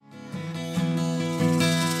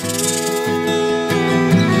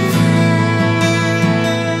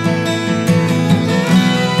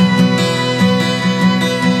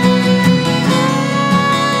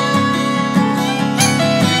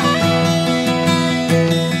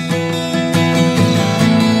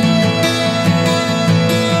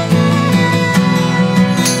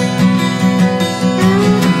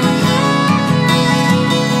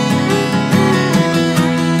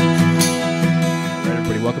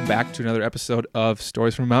welcome back to another episode of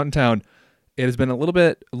Stories from Mountain Town. It has been a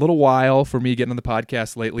little while for me getting on the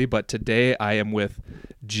podcast lately, but today I am with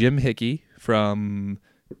Jim Hickey from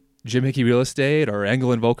Jim Hickey Real Estate or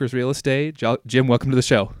Engel and Volkers Real Estate. Jim, welcome to the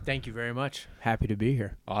show. Thank you very much. Happy to be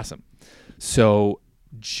here. Awesome. So,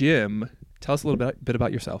 Jim, tell us a little bit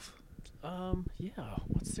about yourself.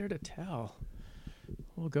 What's there to tell?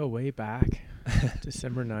 We'll go way back.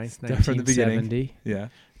 December 9th, From the beginning. 1970. Yeah.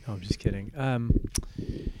 No, I'm just kidding.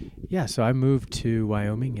 So I moved to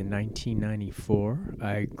Wyoming in 1994.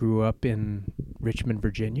 I grew up in Richmond,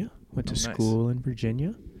 Virginia. Went to school in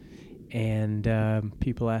Virginia. And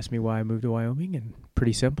people ask me why I moved to Wyoming, and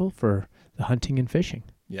pretty simple, for the hunting and fishing.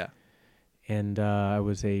 Yeah. And I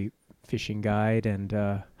was a fishing guide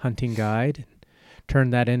and hunting guide, and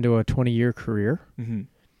turned that into a 20-year career. Mm-hmm.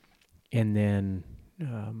 And then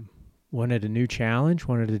wanted a new challenge,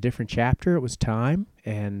 wanted a different chapter. It was time,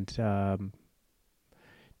 and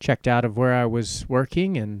checked out of where I was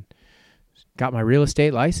working and got my real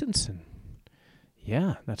estate license. And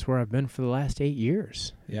yeah, that's where I've been for the last 8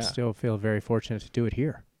 years. Yeah. I still feel very fortunate to do it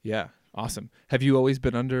here. Yeah. Awesome. Have you always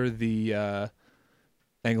been under the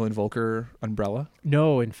Engel and Volker umbrella?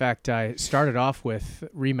 No, in fact, I started off with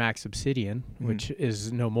Remax Obsidian, which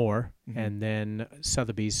is no more, and then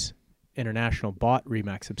Sotheby's International bought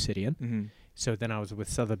Remax Obsidian. Mm-hmm. So then I was with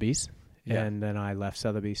Sotheby's, and then I left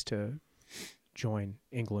Sotheby's to join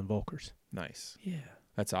Engel and Volkers. Nice. Yeah.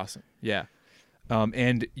 That's awesome. Yeah.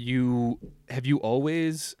 And have you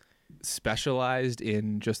always specialized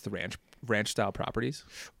in just the ranch style properties?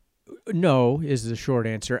 No is the short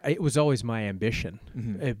answer. It was always my ambition.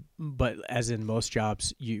 Mm-hmm. But as in most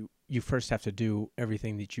jobs, you first have to do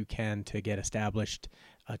everything that you can to get established,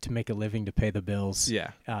 to make a living, to pay the bills,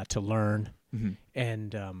 to learn.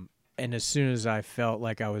 Mm-hmm. And as soon as I felt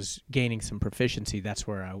like I was gaining some proficiency, that's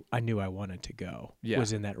where I knew I wanted to go,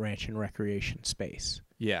 was in that ranch and recreation space.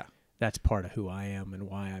 Yeah. That's part of who I am and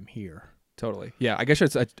why I'm here. Totally. Yeah. I guess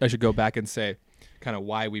I should go back and say kind of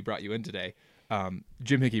why we brought you in today.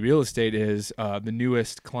 Jim Hickey Real Estate is the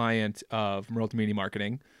newest client of Merle Community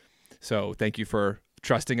Marketing. So thank you for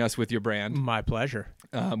trusting us with your brand. My pleasure.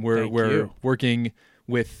 We're working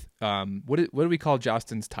with what do we call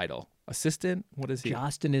Justin's title? Assistant? What is he?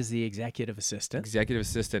 Justin is the executive assistant. Executive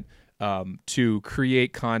assistant to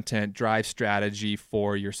create content, drive strategy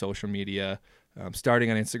for your social media,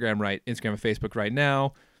 starting on Instagram and Facebook right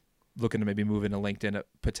now, looking to maybe move into LinkedIn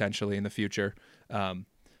potentially in the future.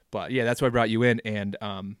 But yeah, that's why I brought you in. And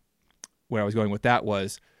where I was going with that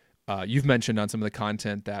was you've mentioned on some of the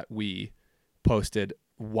content that we posted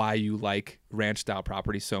why you like ranch style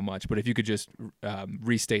properties so much. But if you could just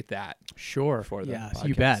restate that. Sure. For the podcast.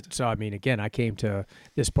 You bet. So, I mean, again, I came to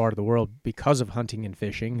this part of the world because of hunting and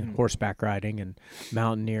fishing and horseback riding and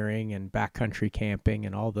mountaineering and backcountry camping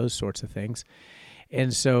and all those sorts of things.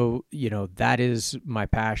 And so, that is my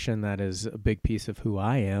passion. That is a big piece of who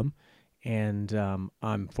I am. And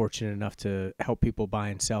I'm fortunate enough to help people buy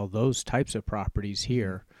and sell those types of properties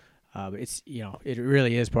here. It's it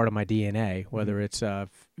really is part of my DNA, whether it's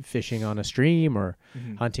fishing on a stream or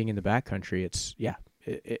hunting in the backcountry.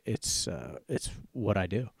 It's what I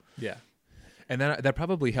do. Yeah, and that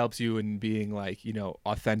probably helps you in being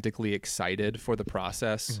authentically excited for the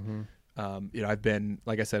process. Mm-hmm. I've been,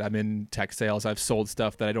 like I said, I'm in tech sales. I've sold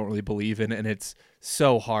stuff that I don't really believe in, and it's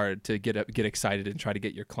so hard to get excited and try to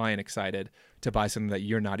get your client excited to buy something that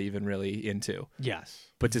you're not even really into. Yes.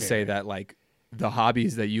 But to say that the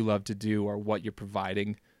hobbies that you love to do are what you're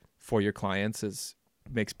providing for your clients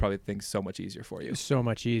makes probably things so much easier for you. So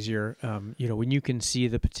much easier. When you can see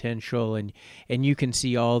the potential and you can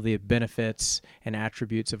see all the benefits and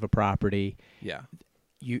attributes of a property. Yeah.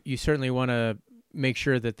 You certainly want to make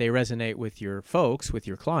sure that they resonate with your folks, with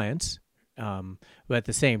your clients. But at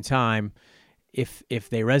the same time, if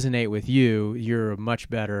they resonate with you, you're a much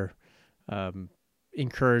better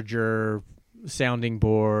encourager, sounding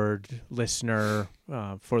board, listener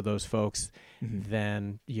for those folks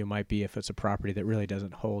than you might be if it's a property that really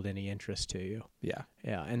doesn't hold any interest to you. Yeah.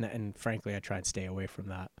 Yeah. And frankly, I try and stay away from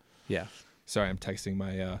that. Yeah. Sorry, I'm texting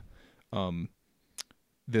my I'm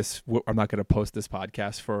not going to post this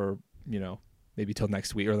podcast for, maybe till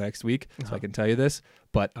next week, so I can tell you this.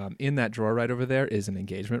 But in that drawer right over there is an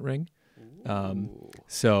engagement ring.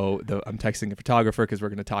 So I'm texting a photographer because we're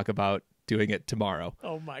going to talk about doing it tomorrow.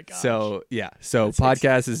 Oh my gosh. So yeah. So that's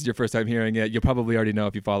podcast is your first time hearing it. You'll probably already know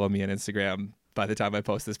if you follow me on Instagram by the time I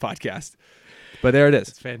post this podcast. But there it is.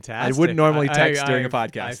 It's fantastic. I wouldn't normally text during a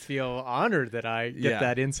podcast. I feel honored that I get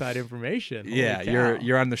that inside information. Yeah,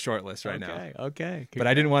 you're on the short list right now. Okay. But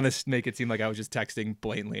I didn't want to make it seem like I was just texting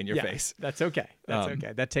blatantly in your face. That's okay.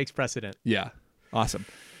 Okay. That takes precedent. Yeah. Awesome.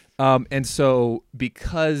 And so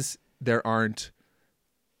because there aren't,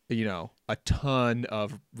 a ton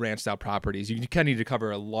of ranch style properties, you kind of need to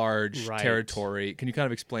cover a large Right. territory. Can you kind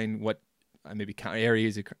of explain what maybe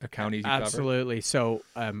areas or counties you cover? Absolutely. So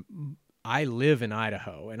I live in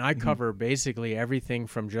Idaho, and I cover basically everything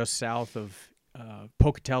from just south of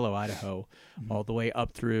Pocatello, Idaho, all the way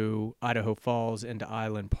up through Idaho Falls into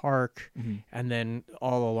Island Park, and then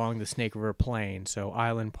all along the Snake River Plain. So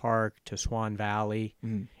Island Park to Swan Valley,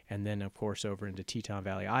 and then, of course, over into Teton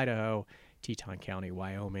Valley, Idaho, Teton County,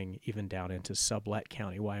 Wyoming, even down into Sublette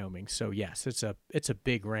County, Wyoming. So, yes, it's a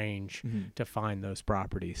big range to find those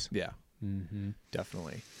properties. Yeah,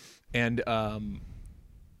 definitely. And oh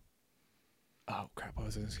crap, what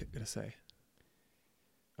was I gonna say?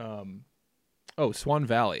 Swan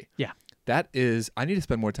Valley. Yeah. That is, I need to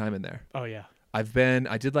spend more time in there. Oh, yeah. Have you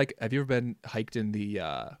ever been hiked in the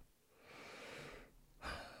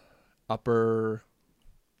upper,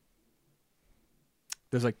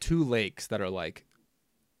 there's like two lakes that are like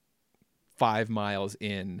 5 miles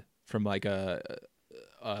in from like a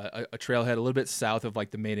trailhead a little bit south of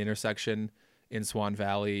like the main intersection in Swan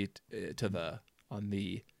Valley on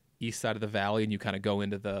the east side of the valley, and you kind of go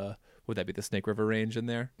into would that be the Snake River Range in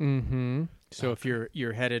there? Mm-hmm. So if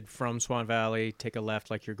you're headed from Swan Valley, take a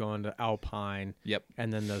left like you're going to Alpine. Yep.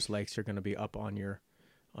 And then those lakes are going to be up on your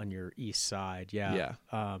east side. Yeah. Yeah.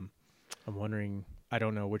 I'm wondering, I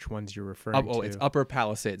don't know which ones you're referring to. It's Upper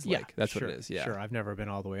Palisades Lake. Yeah, That's sure, what it is. Yeah. Sure. I've never been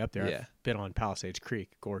all the way up there. Yeah. I've been on Palisades Creek.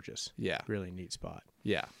 Gorgeous. Yeah. Really neat spot.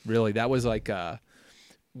 Yeah. Really. That was like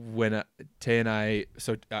when Tay and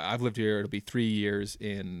I've lived here, it'll be 3 years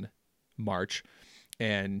in March.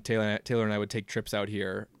 And Taylor and I would take trips out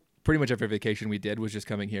here. Pretty much every vacation we did was just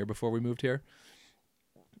coming here before we moved here.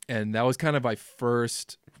 And that was kind of my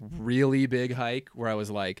first really big hike where I was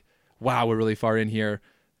like, wow, we're really far in here.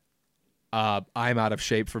 I'm out of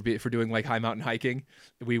shape for doing like high mountain hiking.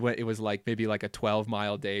 It was like maybe like a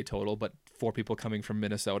 12-mile day total, but 4 people coming from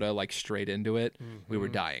Minnesota, like straight into it. We were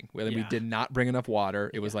dying. We did not bring enough water.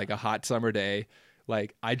 It was like a hot summer day.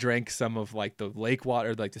 Like I drank some of like the lake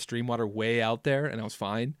water, like the stream water way out there, and I was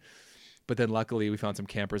fine. But then luckily we found some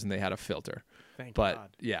campers and they had a filter. Thank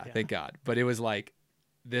God. Yeah, thank God. But it was like,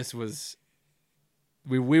 this was,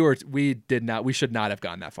 we should not have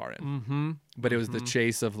gone that far in. Mm-hmm. But it was the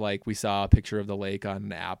chase of like, we saw a picture of the lake on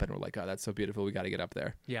an app and we're like, oh, that's so beautiful. We got to get up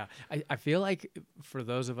there. Yeah. I feel like for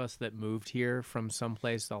those of us that moved here from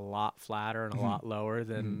someplace a lot flatter and a lot lower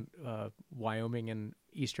than Wyoming and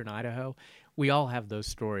eastern Idaho, we all have those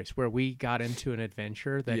stories where we got into an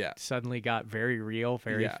adventure that suddenly got very real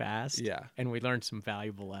very fast. Yeah. And we learned some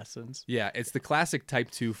valuable lessons. Yeah. It's the classic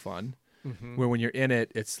type 2 fun. Where when you're in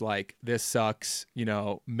it, it's like, this sucks,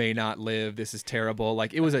 may not live. This is terrible.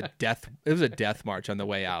 Like it was a death march on the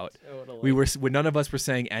way out. Totally. When none of us were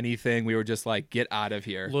saying anything, we were just like, get out of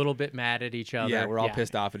here. A little bit mad at each other. Yeah, we're all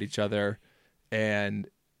pissed off at each other, and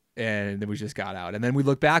then we just got out. And then we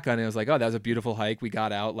look back on it, and it was like, oh, that was a beautiful hike. We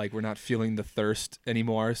got out. Like we're not feeling the thirst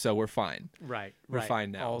anymore, so we're fine. Right. We're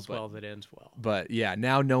fine now. All's well that ends well. But yeah,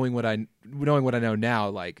 now knowing what I know now,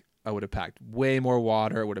 like I would have packed way more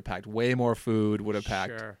water, would have packed way more food, would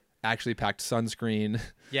have actually packed sunscreen.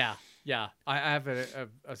 Yeah. I have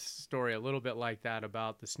a story a little bit like that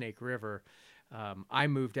about the Snake River. I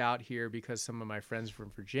moved out here because some of my friends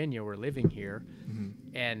from Virginia were living here,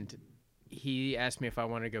 and he asked me if I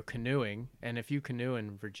wanted to go canoeing. And if you canoe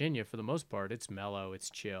in Virginia, for the most part, it's mellow,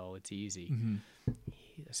 it's chill, it's easy.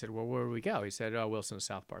 I said, well, where do we go? He said, oh, Wilson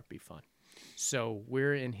South Park, be fun. So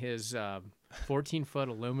we're in his 14-foot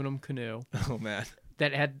aluminum canoe. Oh, man.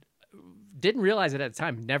 That didn't realize it at the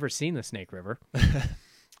time, never seen the Snake River.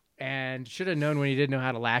 And should have known when he didn't know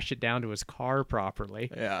how to lash it down to his car properly.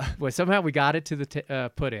 Yeah. Well, somehow we got it to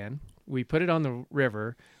the put in. We put it on the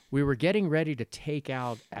river. We were getting ready to take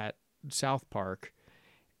out at South Park,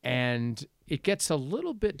 and it gets a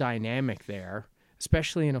little bit dynamic there,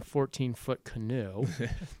 especially in a 14-foot canoe.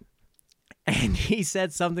 And he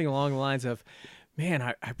said something along the lines of, man,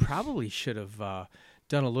 I probably should have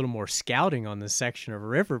done a little more scouting on this section of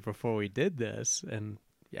river before we did this. And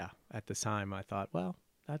yeah, at the time I thought, well,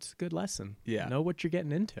 that's a good lesson. Yeah. Know what you're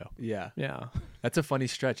getting into. Yeah. Yeah. That's a funny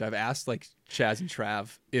stretch. I've asked like Chaz and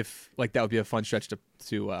Trav if like that would be a fun stretch to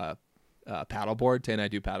paddleboard. Tay and I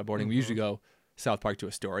do paddleboarding. We usually go South Park to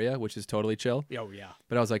Astoria, which is totally chill. Oh, yeah.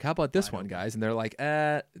 But I was like, how about this one, guys? And they're like,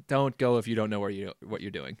 don't go if you don't know what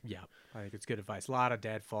you're doing. Yeah. I think it's good advice. A lot of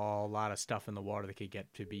deadfall, a lot of stuff in the water that could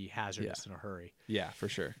get to be hazardous in a hurry. Yeah, for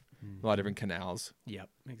sure. A lot of different canals. Yep,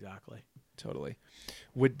 exactly. Totally.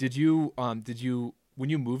 Did you when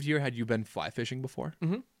you moved here, had you been fly fishing before?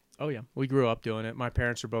 Oh yeah, we grew up doing it. My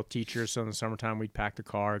parents were both teachers, so in the summertime we'd pack the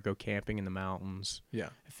car, go camping in the mountains, Yeah.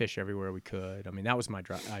 fish everywhere we could. I mean, that was my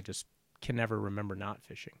drive. I just can never remember not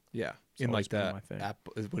fishing. Yeah. It's In always like been the my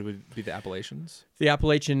thing. what would be the Appalachians? The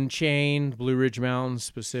Appalachian chain, Blue Ridge Mountains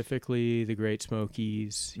specifically, the Great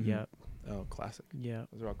Smokies. Mhm. Yep, Oh, classic. yep.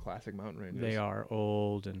 Those are all classic mountain ranges. They are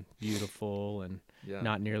old and beautiful and Yeah.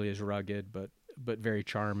 not nearly as rugged, but very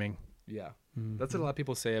charming. Yeah. Mhm. That's what a lot of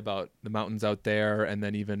people say about the mountains out there. And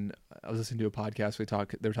then even I was listening to a podcast.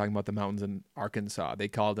 They were talking about the mountains in Arkansas. They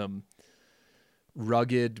called them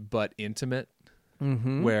rugged but intimate,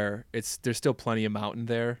 Mhm. where there's still plenty of mountain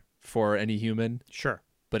there for any human, Sure.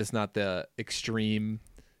 but it's not the extreme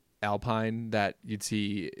alpine that you'd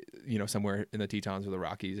see, somewhere in the Tetons or the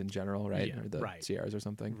Rockies in general, right? Yeah, Or the right. Sierras or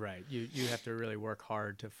something. Right. You have to really work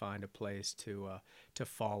hard to find a place to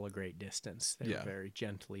fall a great distance. They're Yeah. very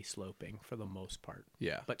gently sloping for the most part,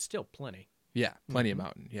 Yeah. but still plenty. Yeah. Plenty Mhm. of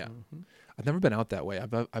mountain. Yeah. Mhm. I've never been out that way.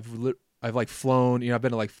 I've like flown, I've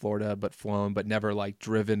been to like Florida, but never like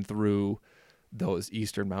driven through those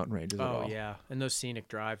eastern mountain ranges at Oh all. yeah, and those scenic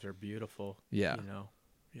drives are beautiful. Yeah.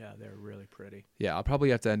 Yeah, they're really pretty. Yeah. I'll probably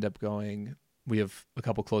have to end up going. We have a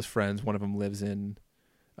couple close friends. One of them lives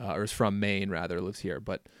or is from Maine rather, lives here,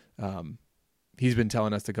 but he's been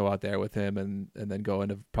telling us to go out there with him and then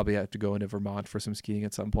probably have to go into Vermont for some skiing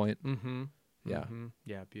at some point. Mm-hmm. Yeah. Mm-hmm.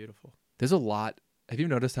 Yeah, beautiful. There's a lot. Have you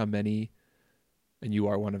noticed how many, and you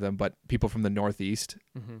are one of them, but people from the Northeast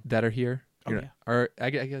Mm-hmm. that are here? Oh, You're yeah. not- Or I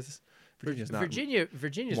guess Virginia's not.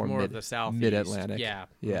 Virginia's more more, of mid- the southeast. mid-Atlantic. Yeah.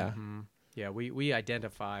 Yeah. Mhm. Yeah, we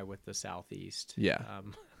identify with the southeast. Yeah.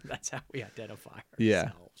 That's how we identify Yeah.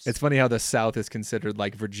 ourselves. It's funny how the South is considered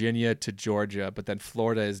like Virginia to Georgia, but then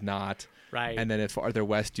Florida is not. right. And then if farther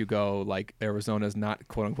west you go, like Arizona is not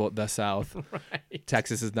quote unquote the South. right.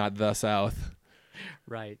 Texas is not the South.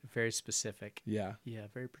 Right. Very specific. Yeah, Yeah,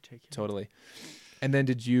 very particular. totally. And then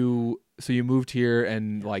you moved here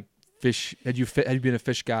and like fish, had you been a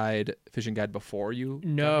fishing guide before you? got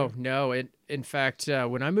No, here? no. In fact,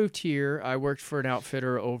 when I moved here, I worked for an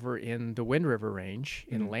outfitter over in the Wind River Range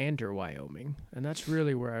in Mhm. Lander, Wyoming, and that's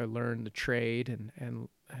really where I learned the trade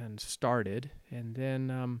and started. And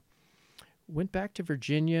then went back to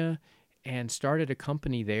Virginia and started a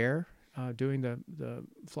company there, doing the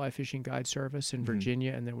fly fishing guide service in Mhm.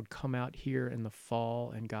 Virginia, and then would come out here in the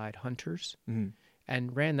fall and guide hunters, Mhm.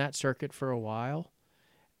 and ran that circuit for a while.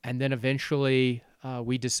 And then eventually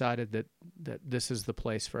we decided that this is the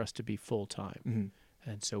place for us to be full time. Mhm.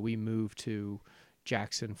 And so we moved to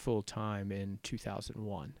Jackson full time in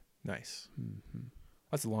 2001. Nice. Mm-hmm.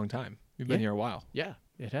 That's a long time. You've been Yeah. here a while. Yeah,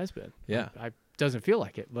 it has been. Yeah. I doesn't feel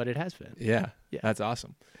like it, but it has been. Yeah. Yeah. That's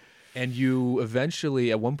awesome. And you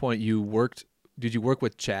eventually, at one point, did you work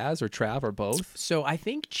with Chaz or Trav or both? So I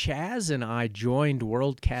think Chaz and I joined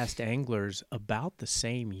Worldcast Anglers about the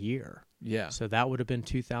same year. Yeah. So that would have been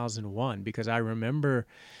 2001, because I remember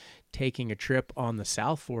taking a trip on the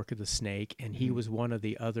South Fork of the Snake, and he Mhm. was one of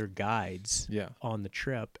the other guides Yeah. on the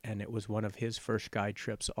trip, and it was one of his first guide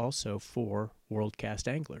trips also for Worldcast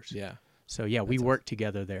Anglers. Yeah. So yeah, we That's worked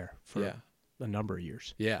together there for Yeah. a number of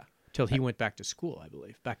years Yeah. till he went back to school, I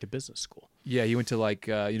believe, back to business school. Yeah. You went to like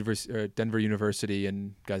Denver University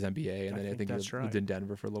and got his MBA, and I then I think think he that's lived right. in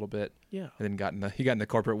Denver for a little bit, Yeah. and then he got in the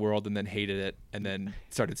corporate world and then hated it, and then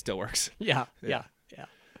started Stillworks. Yeah. Yeah. Yeah. Yeah.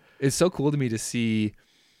 It's so cool to me to see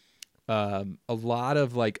a lot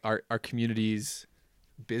of like our community's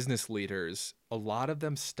business leaders. A lot of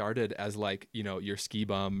them started as like, your ski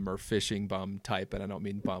bum or fishing bum type, and I don't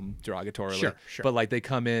mean bum derogatorily, Sure. but like they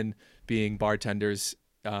come in being bartenders,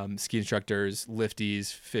 ski instructors,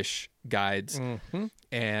 lifties, fish guides, Mm-hmm.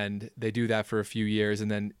 and they do that for a few years,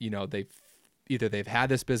 and then they've had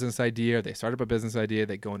this business idea, or they start up a business idea,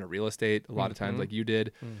 they go into real estate a lot of times Mhm. like you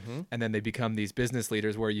did, Mm-hmm. and then they become these business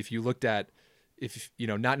leaders where if you looked at,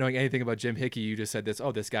 not knowing anything about Jim Hickey, you just said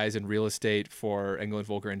this guy's in real estate for England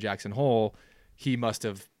Volker and Jackson Hole. He must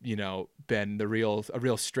have, been a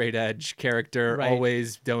real straight edge character, Right.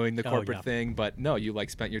 always doing the Oh, corporate yeah. thing. But no, you like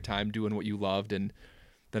spent your time doing what you loved, and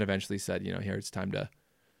then eventually said, here it's time to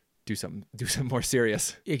do something more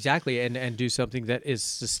serious. Exactly, and do something that is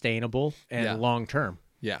sustainable and Yeah. long term,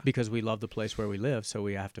 Yeah. because we love the place where we live, so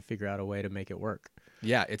we have to figure out a way to make it work.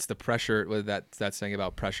 Yeah. It's the pressure, with that saying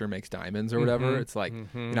about pressure makes diamonds or whatever. Mhm. It's like,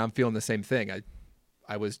 Mhm. I'm feeling the same thing. I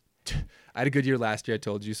had a good year last year, I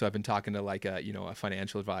told you. So I've been talking to like a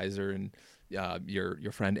financial advisor and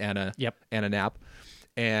your friend Anna, Yep. Anna Knapp.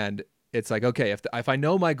 And it's like, okay, if I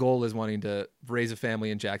know my goal is wanting to raise a family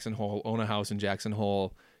in Jackson Hole, own a house in Jackson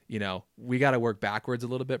Hole, we got to work backwards a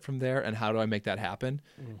little bit from there. And how do I make that happen?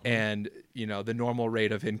 Mhm. And, the normal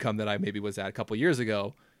rate of income that I maybe was at a couple years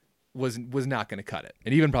ago was not going to cut it.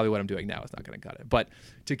 And even probably what I'm doing now is not going to cut it. But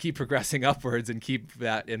to keep progressing upwards and keep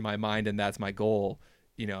that in my mind, and that's my goal,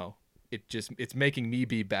 it's making me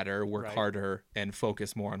be better, work harder, and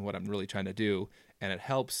focus more on what I'm really trying to do. And it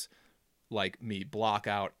helps like me block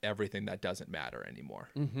out everything that doesn't matter anymore.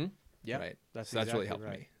 Mm-hmm. Yeah. Right. That's exactly really helped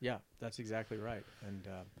me. Yeah, that's exactly right. And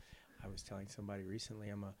I was telling somebody recently,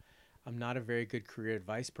 I'm not a very good career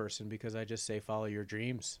advice person because I just say follow your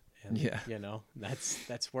dreams. And,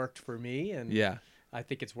 that's worked for me. And I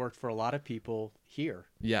think it's worked for a lot of people here.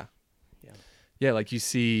 Yeah. Yeah. Yeah. Like you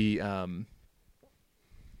see, Traz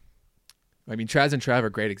and Trav are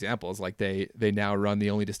great examples. Like they now run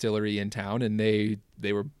the only distillery in town, and they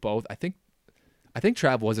were both, I think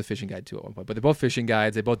Trav was a fishing guide too at one point, but they're both fishing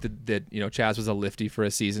guides. They both did Chaz was a lifty for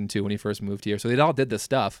a season too when he first moved here. So they all did this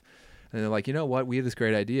stuff. And they're like, you know what? We have this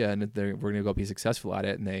great idea, and we're going to go be successful at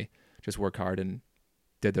it. And they just work hard and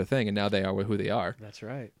did their thing, and now they are who they are. That's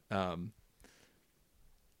right.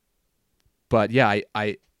 But yeah,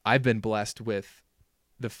 I've been blessed with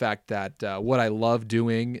the fact that what I love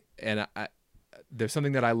doing, and there's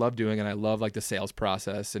something that I love doing, and I love like the sales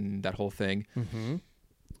process and that whole thing,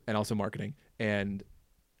 and also marketing, and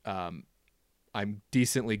I'm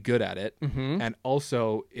decently good at it, and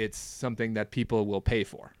also it's something that people will pay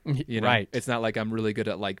for. Right. It's not like I'm really good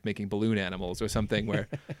at like making balloon animals or something where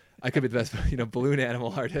I could be the best, balloon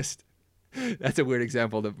animal artist. That's a weird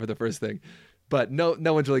example for the first thing, but no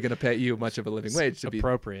one's really going to pay you much of a living wage to be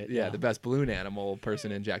appropriate. Yeah, the best balloon animal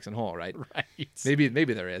person in Jackson Hole, right? Right.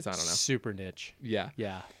 Maybe there is. I don't know. Super niche. Yeah.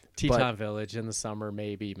 Yeah. Teton Village in the summer,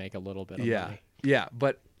 maybe make a little bit of money. Yeah,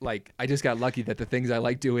 but like I just got lucky that the things I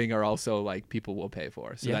like doing are also like people will pay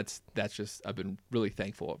for. So that's just, I've been really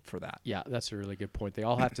thankful for that. Yeah, that's a really good point. They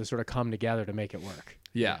all have to sort of come together to make it work.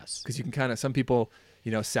 Yeah, because you can kind of, some people,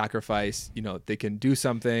 sacrifice, they can do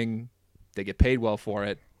something, they get paid well for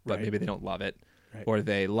it, but maybe they don't love it, or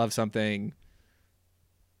they love something,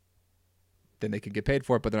 then they can get paid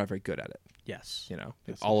for it, but they're not very good at it. Yes.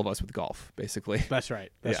 All of us with golf, basically. That's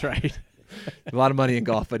right. That's right. A lot of money in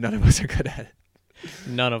golf, but none of us are good at it.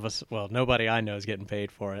 None of us. Well, nobody I know is getting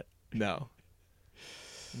paid for it. No.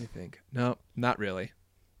 Let me think. No, not really.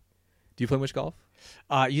 Do you play much golf?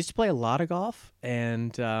 I used to play a lot of golf,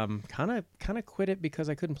 and kind of quit it because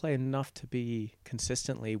I couldn't play enough to be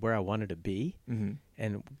consistently where I wanted to be,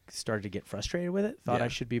 and started to get frustrated with it. Thought I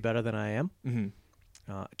should be better than I am.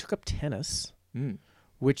 I took up tennis,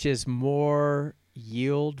 which is more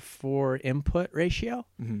yield for input ratio.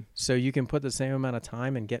 So you can put the same amount of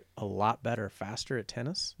time and get a lot better faster at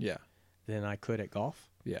tennis than I could at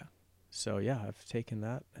golf. Yeah. So I've taken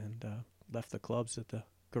that and left the clubs at the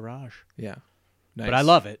garage. Yeah. Nice. But I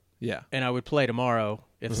love it. Yeah. And I would play tomorrow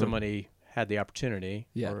if somebody had the opportunity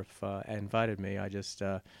or if invited me. I just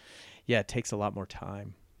it takes a lot more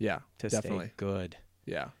time. Yeah. To definitely. stay good.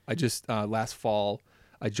 Yeah. I just last fall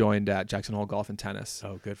I joined at Jackson Hole Golf and Tennis.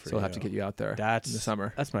 Oh, good for you. So I'll have to get you out there in the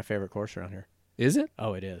summer. That's my favorite course around here. Is it?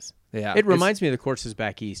 Oh, it is. Yeah. It reminds me of the courses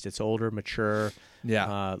back east. It's older, mature.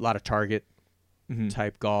 Yeah. A lot of target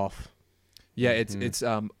type golf. Yeah, it's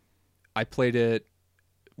I played it.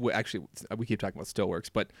 Actually, we keep talking about Stillworks,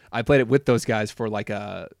 but I played it with those guys for like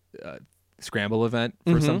a scramble event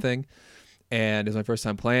for something. And it was my first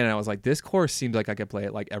time playing, and I was like, this course seems like I could play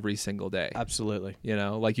it like every single day. Absolutely.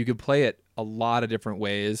 Like you could play it a lot of different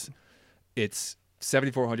ways. It's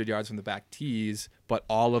 7,400 yards from the back tees, but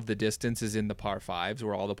all of the distance is in the par fives,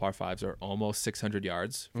 where all the par fives are almost 600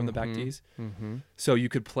 yards from the back tees. So you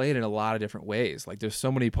could play it in a lot of different ways. Like there's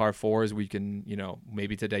so many par fours we can,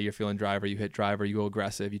 maybe today you're feeling driver, you hit driver, you go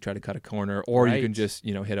aggressive, you try to cut a corner, or you can just,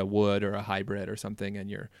 hit a wood or a hybrid or something, and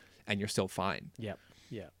you're still fine. Yep.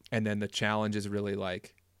 Yeah. And then the challenge is really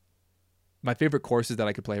like my favorite courses that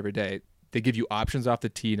I could play every day. They give you options off the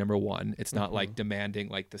tee. Number one, it's not like demanding,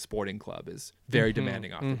 like the Sporting Club is very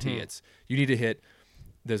demanding off the tee. It's you need to hit.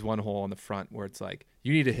 There's one hole on the front where it's like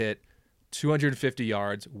you need to hit 250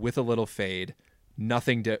 yards with a little fade,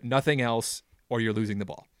 nothing else, or you're losing the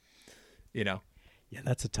ball. Yeah,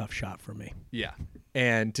 that's a tough shot for me. Yeah,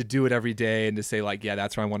 and to do it every day and to say like, yeah,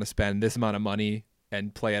 that's where I want to spend this amount of money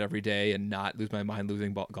and play it every day and not lose my mind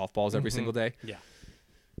losing golf balls every single day. Yeah.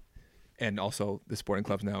 And also the Sporting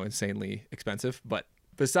Club's now insanely expensive. But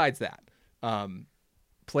besides that,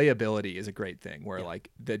 playability is a great thing where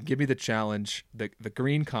give me the challenge. The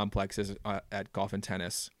green complexes at golf and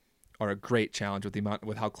tennis are a great challenge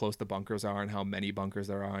with how close the bunkers are and how many bunkers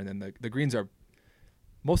there are. And then the greens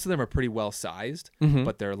most of them are pretty well sized,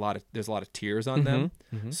 but there's a lot of tiers on them.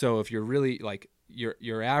 So if you're really like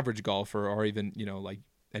your average golfer, or even, like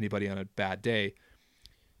anybody on a bad day,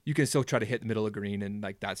 you can still try to hit the middle of green and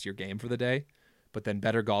like that's your game for the day. But then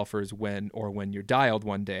better golfers, when you're dialed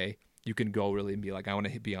one day, you can go really and be like, I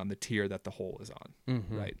want to be on the tier that the hole is on,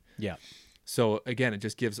 right? Yeah. So again, it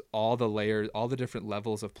just gives all the layers, all the different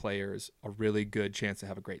levels of players a really good chance to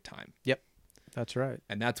have a great time. Yep. That's right.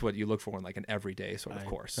 And that's what you look for in like an everyday sort of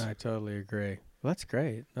course. I totally agree. Well, that's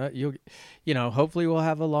great. Hopefully we'll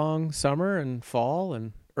have a long summer and fall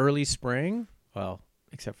and early spring. Well,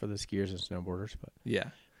 except for the skiers and snowboarders, but yeah,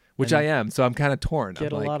 which I am. So I'm kind of torn.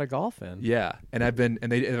 Get a lot of golf in. Yeah, and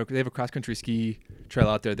they have a cross country ski trail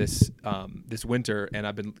out there this winter, and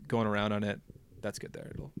I've been going around on it. That's good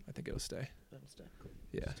there. I think it'll stay. That'll stay. Cool.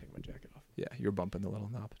 Yeah. Just take my jacket off. Yeah, you're bumping the little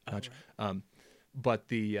knob. Right. But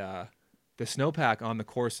the snowpack on the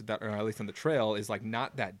course, or at least on the trail, is like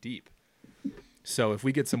not that deep. So if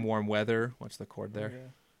we get some warm weather, watch the cord there. Yeah.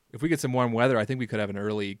 If we get some warm weather, I think we could have an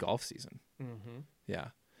early golf season. Mm-hmm. Yeah.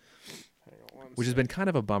 Which has been kind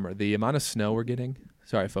of a bummer. The amount of snow we're getting.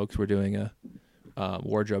 Sorry, folks, we're doing a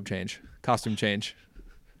wardrobe change, costume change.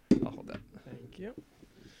 I'll hold that. Thank you.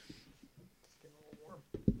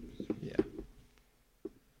 Yeah.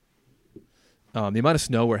 The amount of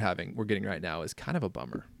snow we're getting right now is kind of a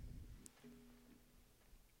bummer.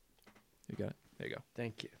 You got it? There you go.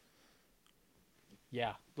 Thank you.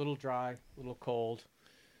 Yeah, little dry, little cold.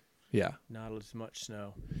 Yeah. Not as much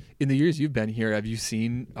snow. In the years you've been here, have you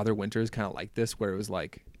seen other winters kind of like this where it was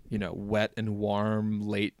like, wet and warm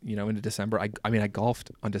late, into December? I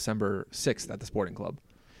golfed on December 6th at the sporting club.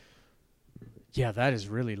 Yeah, that is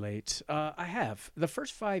really late. I have. The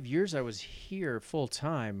first 5 years I was here full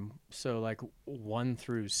time, so like 1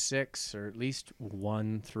 through 6, or at least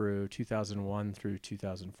 1 through 2001 through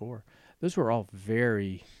 2004. Those were all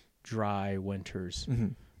very dry winters. Mm-hmm.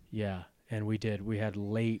 Yeah, and we had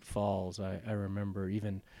late falls. I remember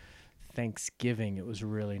even Thanksgiving, it was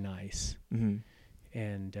really nice. Mm-hmm.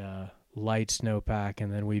 And light snowpack,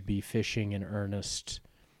 and then we'd be fishing in earnest,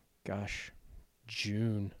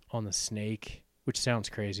 June on the Snake, which sounds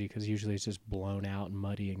crazy because usually it's just blown out and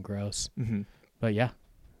muddy and gross. Mm-hmm. But yeah,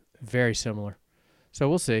 very similar. So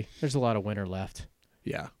we'll see. There's a lot of winter left.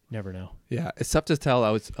 Yeah. Never know. Yeah. It's tough to tell. I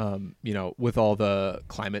was, with all the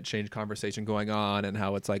climate change conversation going on and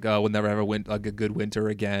how it's like, oh, we'll never have a good winter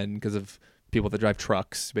again because of people that drive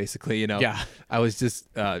trucks, basically, Yeah. I was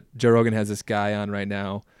just, Joe Rogan has this guy on right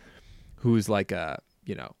now who's like a,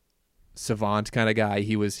 savant kind of guy.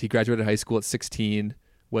 He graduated high school at 16,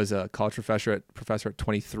 was a college professor at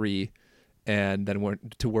 23, and then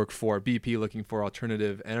went to work for BP looking for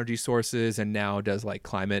alternative energy sources, and now does like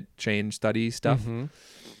climate change study stuff. Mm-hmm.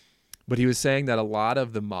 But he was saying that a lot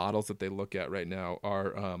of the models that they look at right now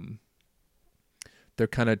are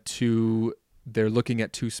they're looking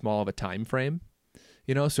at too small of a time frame.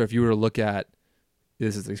 So if you were to look at,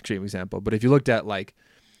 this is an extreme example, but if you looked at like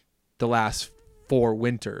the last 4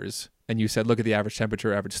 winters and you said, look at the average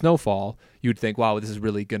temperature, average snowfall, you'd think, wow, this is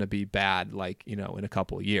really going to be bad, like, in a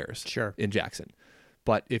couple of years. Sure. In Jackson.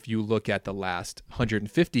 But if you look at the last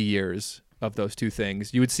 150 years of those two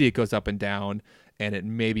things, you would see it goes up and down, and it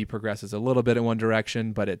maybe progresses a little bit in one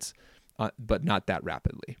direction, but it's but not that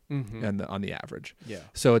rapidly. Mm-hmm. And on the average. Yeah.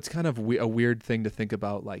 So it's kind of a weird thing to think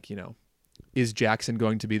about, like, is Jackson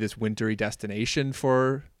going to be this wintry destination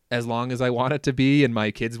for as long as I want it to be and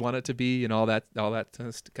my kids want it to be and all that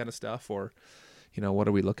kind of stuff? Or, what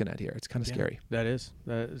are we looking at here? It's kind of scary. That's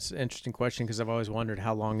an interesting question, because I've always wondered,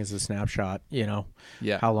 how long is the snapshot, Yeah.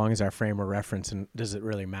 How long is our frame of reference, and does it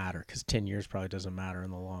really matter? Because 10 years probably doesn't matter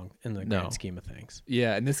in the grand scheme of things.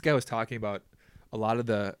 Yeah, and this guy was talking about a lot of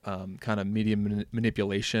the kind of media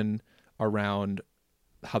manipulation around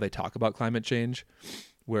how they talk about climate change,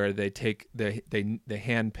 where they take they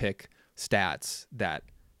handpick stats that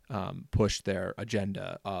push their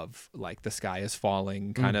agenda of like the sky is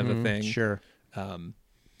falling kind of a thing. Sure. And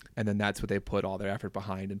then that's what they put all their effort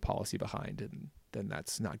behind and policy behind, and then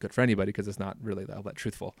that's not good for anybody because it's not really all that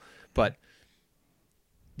truthful. But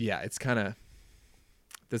yeah, it's kind of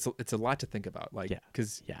it's a lot to think about, like,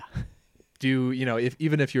 because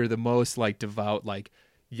even if you're the most like devout, like,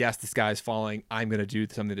 yes, the sky is falling, I'm gonna do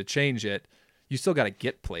something to change it, you still got to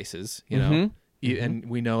get places, and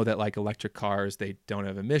we know that like electric cars, they don't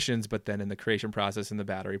have emissions, but then in the creation process and the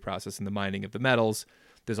battery process and the mining of the metals,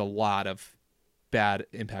 there's a lot of bad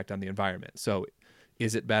impact on the environment. So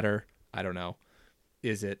is it better? I don't know.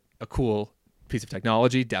 Is it a cool piece of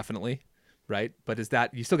technology? Definitely. Right. But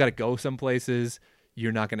you still got to go some places.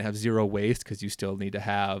 You're not going to have zero waste because you're still going to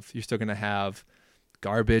have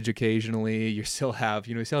garbage occasionally. You still have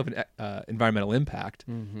an environmental impact.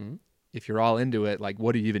 Mm-hmm. If you're all into it, like,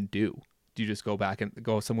 what do you even do? Do you just go back and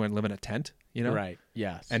go somewhere and live in a tent? Right.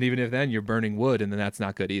 Yes. And even if then you're burning wood, and then that's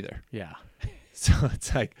not good either. Yeah. So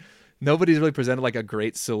it's like, nobody's really presented like a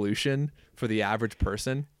great solution for the average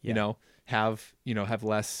person. Yeah. Have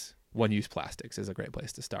less one-use plastics is a great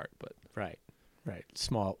place to start. But Right.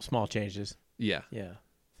 Small changes. yeah, Yeah.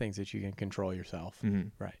 Things that you can control yourself. mm-hmm.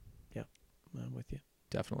 Right. Yeah. I'm with you.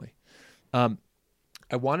 Definitely. I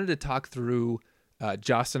wanted to talk through.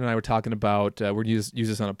 Justin and I were talking about. We're gonna use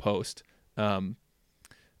this on a post.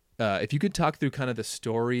 If you could talk through kind of the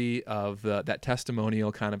story of that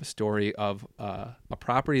testimonial, kind of a story of a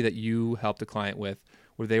property that you helped a client with,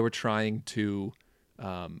 where they were trying to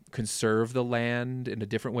conserve the land in a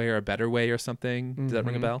different way or a better way or something. Does that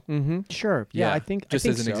ring a bell? Mm-hmm. Sure. Yeah. I think just I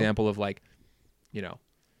think as an so. example of like,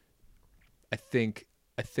 I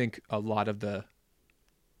think a lot of the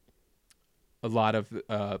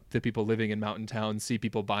people living in mountain towns see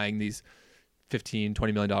people buying these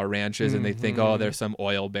 $15-20 million ranches and they think, oh, there's some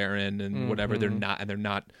oil baron and whatever. They're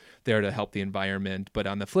not there to help the environment. But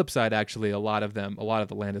on the flip side, actually, a lot of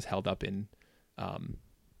the land is held up in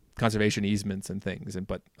conservation easements and things.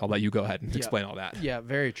 But I'll let you go ahead and explain all that. Yeah,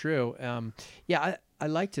 very true. I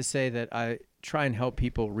like to say that I try and help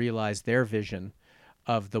people realize their vision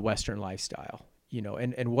of the Western lifestyle,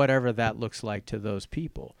 and whatever that looks like to those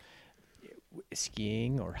people.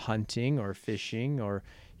 Skiing or hunting or fishing or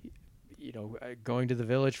going to the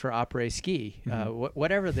village for après ski,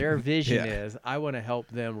 whatever their vision is, I want to help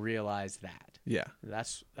them realize that. Yeah,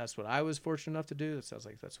 that's what I was fortunate enough to do. It sounds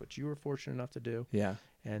like that's what you were fortunate enough to do. Yeah,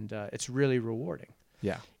 and it's really rewarding.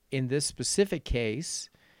 Yeah. In this specific case,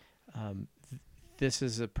 this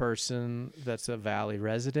is a person that's a Valley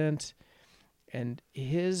resident, and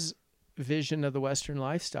his vision of the Western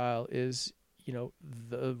lifestyle is,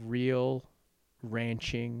 the real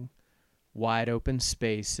ranching, wide open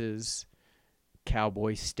spaces,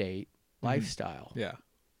 cowboy state lifestyle. Yeah.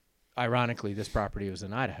 Ironically, this property was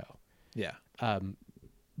in Idaho. Yeah.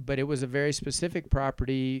 But it was a very specific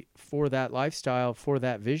property for that lifestyle, for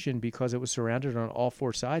that vision, because it was surrounded on all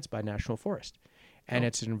four sides by national forest. And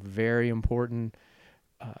it's a very important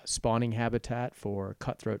spawning habitat for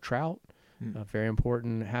cutthroat trout, a very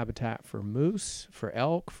important habitat for moose, for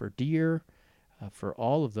elk, for deer, for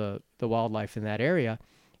all of the wildlife in that area.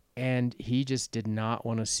 And he just did not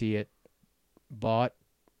want to see it bought,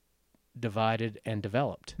 divided, and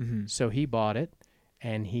developed. So he bought it,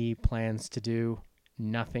 and he plans to do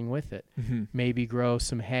nothing with it. Maybe grow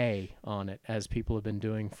some hay on it, as people have been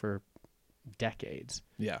doing for decades.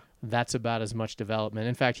 Yeah. That's about as much development.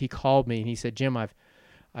 In fact, he called me and he said, "Jim, I've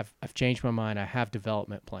changed my mind. I have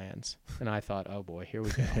development plans." And I thought, oh boy, here we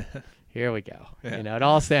go. Here we go. Yeah. It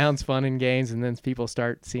all sounds fun and games, and then people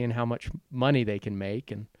start seeing how much money they can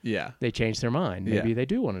make, and they change their mind. Maybe they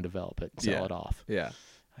do want to develop it and sell it off. Yeah.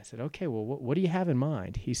 I said, okay, well, what do you have in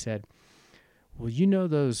mind? He said, well,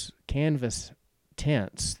 those canvas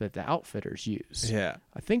tents that the outfitters use. Yeah.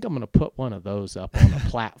 I think I'm going to put one of those up on a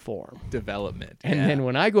platform. Development. And then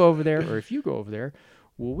when I go over there, or if you go over there,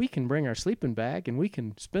 well, we can bring our sleeping bag and we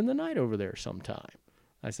can spend the night over there sometime.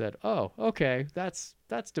 I said, oh, okay, that's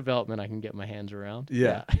development I can get my hands around.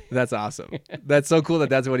 Yeah. That's awesome. That's so cool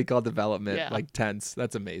that's what he called development, like tents.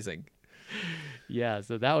 That's amazing. Yeah,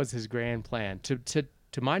 so that was his grand plan.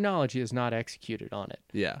 To my knowledge, he has not executed on it.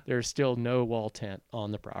 Yeah. There's still no wall tent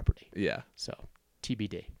on the property. Yeah. So,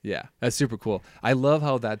 TBD. Yeah, that's super cool. I love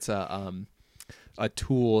how that's a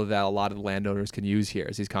tool that a lot of landowners can use here,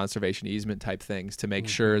 is these conservation easement type things to make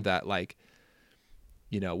sure that, like,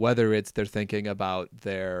 whether it's they're thinking about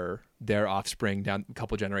their offspring down a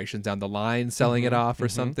couple generations down the line, selling it off or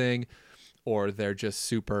something, or they're just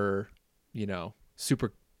super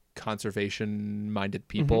conservation minded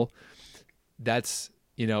people. That's,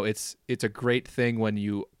 it's a great thing when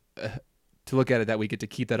you to look at it that we get to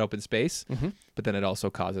keep that open space, but then it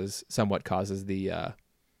also somewhat causes the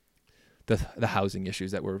housing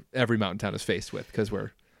issues that every mountain town is faced with, because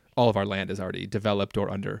all of our land is already developed or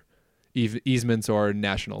under easements or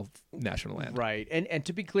national land. Right. And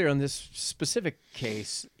to be clear, on this specific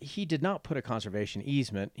case, he did not put a conservation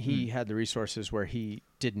easement. He had the resources where he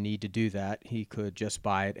didn't need to do that. He could just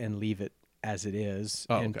buy it and leave it as it is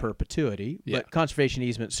in perpetuity. Yeah. But conservation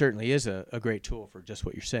easement certainly is a great tool for just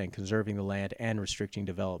what you're saying, conserving the land and restricting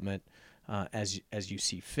development as you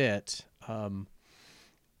see fit.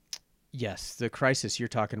 Yes, the crisis you're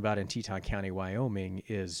talking about in Teton County, Wyoming,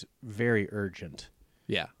 is very urgent.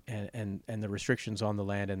 Yeah. And the restrictions on the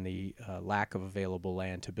land and the lack of available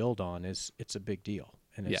land to build on it's a big deal.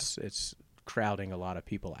 And it's crowding a lot of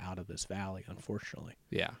people out of this valley, unfortunately.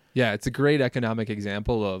 Yeah. Yeah, it's a great economic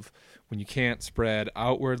example of when you can't spread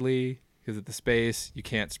outwardly because of the space, you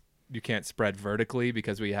can't spread vertically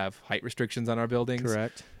because we have height restrictions on our buildings.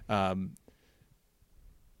 Correct.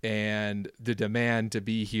 and the demand to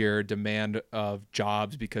be here, demand of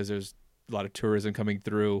jobs because there's a lot of tourism coming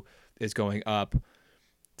through is going up.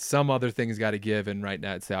 Some other things got to give, and right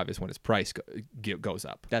now it's the obvious one: is price goes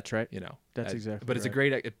up. That's right. You know, That's exactly. But it's right.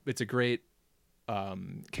 a great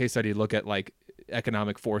case study to look at, like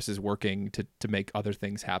economic forces working to make other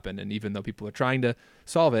things happen. And even though people are trying to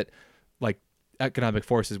solve it, like economic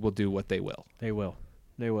forces will do what they will. They will.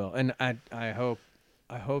 And I hope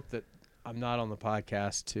that I'm not on the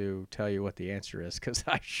podcast to tell you what the answer is, because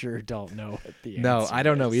I sure don't know what the answer No, I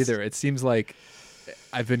don't know is. either. It seems like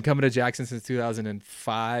I've been coming to Jackson since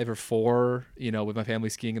 2005 or 4, with my family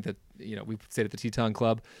skiing at the, we stayed at the Teton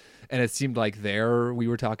Club, and it seemed like we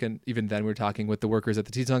were talking with the workers at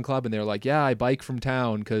the Teton Club, and they were like, yeah, I bike from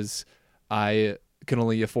town because I can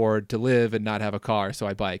only afford to live and not have a car, so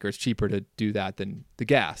I bike, or it's cheaper to do that than the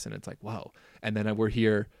gas. And it's like, whoa. And then we're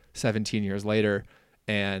here 17 years later,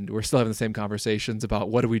 and we're still having the same conversations about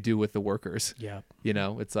what do we do with the workers. Yeah.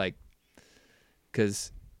 It's like,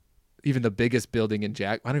 because even the biggest building in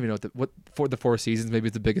I don't even know what for the Four Seasons, maybe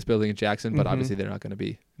it's the biggest building in Jackson, but obviously they're not going to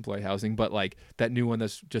be employee housing. But like that new one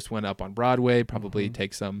that's just went up on Broadway probably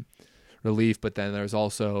takes some relief. But then there's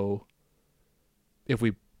also, if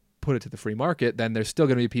we put it to the free market, then there's still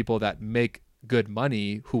going to be people that make good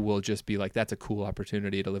money who will just be like, that's a cool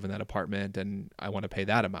opportunity to live in that apartment, and I want to pay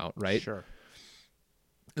that amount, right? Sure.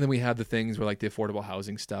 And then we have the things where like the affordable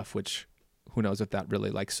housing stuff, which who knows if that really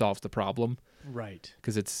like solves the problem. Right.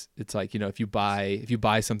 Because it's like, if you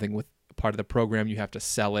buy something with part of the program, you have to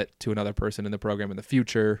sell it to another person in the program in the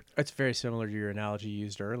future. It's very similar to your analogy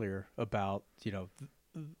used earlier about,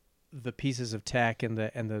 the pieces of tech and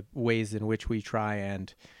the ways in which we try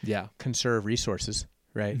and conserve resources,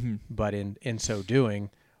 right? Mm-hmm. But in so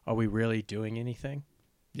doing, are we really doing anything?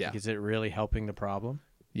 Yeah. Like, is it really helping the problem?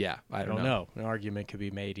 Yeah. I don't know. An argument could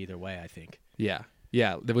be made either way, I think. Yeah.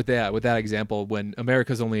 Yeah, with that example, when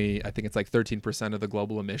America's only, I think it's like 13% of the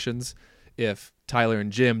global emissions, if Tyler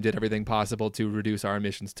and Jim did everything possible to reduce our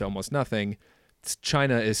emissions to almost nothing,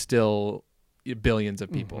 China is still billions of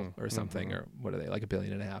people or something, or what are they, like 1.5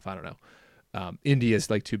 billion? I don't know. India is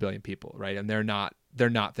like 2 billion people, right? And they're not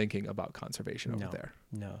thinking about conservation over there.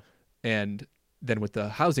 No. And then with the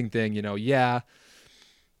housing thing,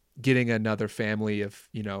 getting another family of,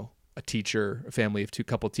 a family of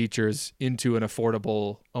couple teachers into an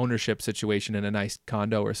affordable ownership situation in a nice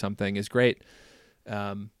condo or something is great.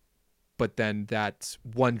 But then that's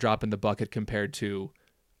one drop in the bucket compared to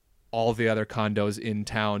all the other condos in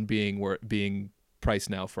town being priced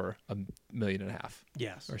now for $1.5 million.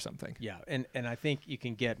 Yes. Or something. Yeah. And I think you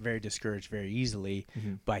can get very discouraged very easily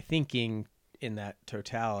by thinking in that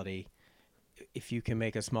totality. If you can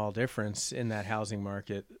make a small difference in that housing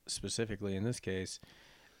market, specifically in this case,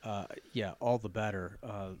 all the better.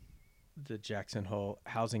 The Jackson Hole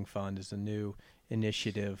Housing Fund is a new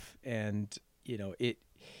initiative, and it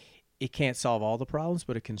can't solve all the problems,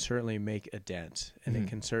 but it can certainly make a dent, and it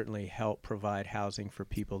can certainly help provide housing for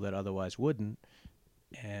people that otherwise wouldn't.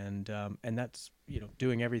 And that's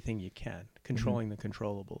doing everything you can, controlling the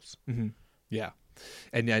controllables. Mm-hmm. Yeah,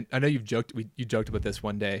 and I know you joked about this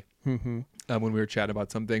one day when we were chatting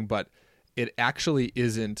about something, but it actually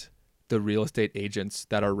isn't the real estate agents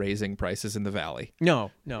that are raising prices in the valley.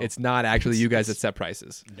 No. It's not actually you guys that set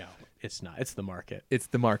prices. No, it's not. It's the market. It's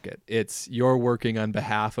the market. It's you're working on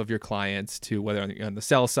behalf of your clients to, whether on the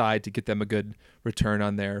sell side to get them a good return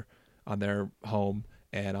on their home,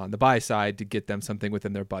 and on the buy side to get them something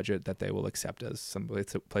within their budget that they will accept as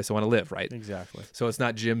it's a place they want to live, right? Exactly. So it's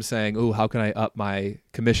not Jim saying, "Oh, how can I up my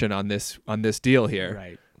commission on this deal here?"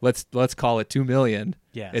 Right. Let's call it $2 million.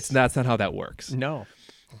 Yes. That's not how that works. No.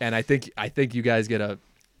 And I think you guys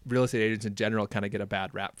real estate agents in general kind of get a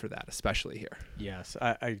bad rap for that, especially here. Yes,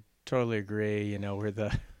 I totally agree.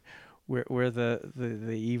 We're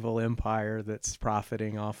the evil empire that's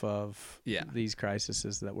profiting off of these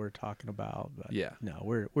crises that we're talking about. But no,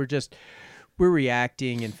 we're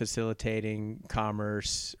reacting and facilitating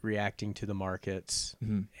commerce, reacting to the markets,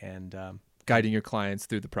 and guiding your clients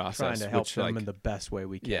through the process, trying to help them in the best way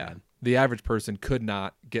we can. Yeah, the average person could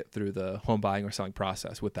not get through the home buying or selling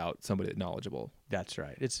process without somebody knowledgeable. That's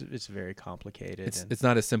right. It's very complicated. It's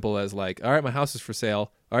not as simple as like, all right, my house is for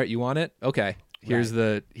sale. All right, you want it? Okay, here's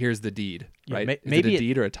the deed. Yeah, right? Maybe is it a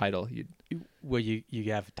deed or a title? Well, you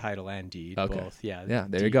have title and deed, both. Yeah. Yeah,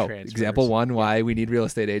 there you go. Transfers. Example one, why we need real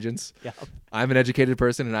estate agents. Yeah. I'm an educated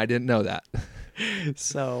person and I didn't know that.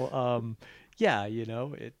 So,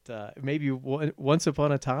 it maybe once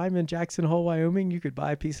upon a time in Jackson Hole, Wyoming, you could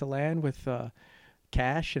buy a piece of land with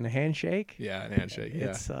cash and a handshake. Yeah, a handshake.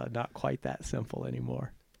 It's not quite that simple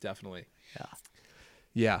anymore. Definitely. Yeah.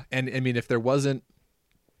 Yeah, and I mean, if there wasn't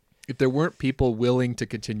if there weren't people willing to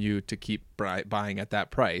continue to keep buying at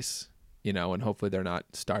that price, you know, and hopefully they're not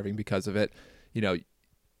starving because of it, you know,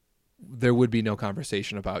 there would be no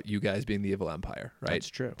conversation about you guys being the evil empire, right? That's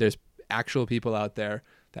true. There's actual people out there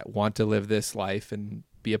that want to live this life and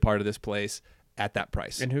be a part of this place at that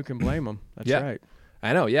price. And who can blame them? That's Yeah. right.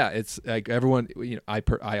 I know. Yeah. It's like everyone, you know,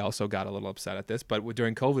 I also got a little upset at this, but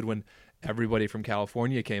during COVID, when everybody from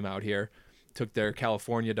California came out here, took their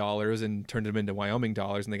California dollars and turned them into Wyoming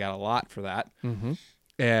dollars, and they got a lot for that. Mm-hmm.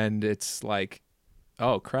 And it's like,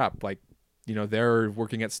 oh crap. Like, you know, they're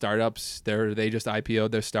working at startups. They just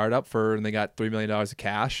IPO'd their startup and they got $3 million of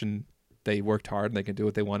cash, and they worked hard and they can do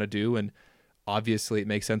what they want to do. And obviously it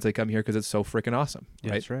makes sense they come here because it's so freaking awesome. Yeah,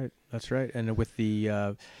 Right? that's right. That's right. And with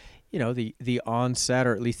the, you know, the onset,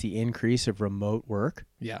 or at least the increase of remote work,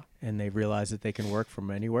 Yeah. and they realize that they can work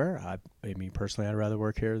from anywhere. I mean, personally, I'd rather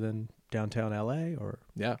work here than downtown LA or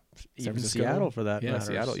Yeah. even Francisco. Seattle for that Yeah, matter.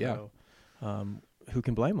 Seattle, yeah. So, who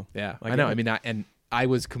can blame them? Yeah. I I know. get I it. mean, I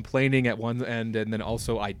was complaining at one end, and then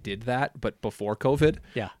also I did that, but before COVID.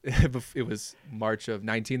 Yeah. It was March of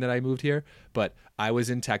 19 that I moved here, but I was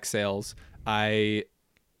in tech sales. We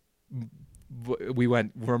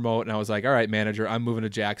went remote, and I was like, all right, manager, I'm moving to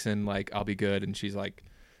Jackson. Like, I'll be good. And she's like,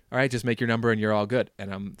 all right, just make your number and you're all good.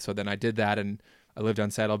 And so then I did that, and I lived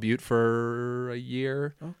on Saddle Butte for a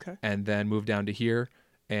year, Okay. and then moved down to here.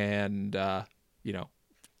 And, you know,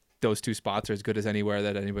 those two spots are as good as anywhere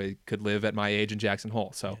that anybody could live at my age in Jackson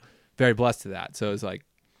Hole. So very blessed to that. So it was like,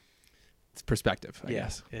 it's perspective, I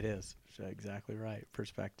guess. It is. Exactly right.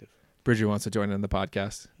 Perspective. Bridger wants to join in the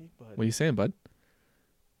podcast. Hey, bud. What are you saying, bud?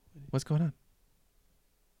 What's going on?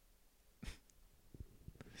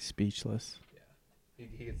 Speechless.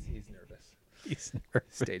 He's nervous. He's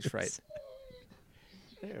nervous. Stage fright.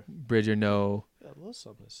 There. Bridger, no. Got a little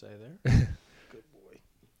something to say there. Good boy.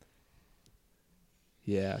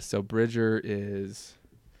 Yeah, so Bridger is...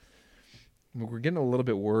 We're getting a little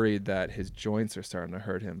bit worried that his joints are starting to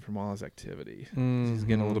hurt him from all his activity. He's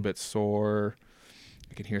getting a little bit sore.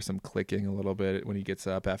 I can hear some clicking a little bit when he gets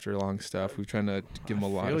up after long stuff. We're trying to give him a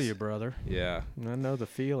lot feel of... you, brother. Yeah. I know the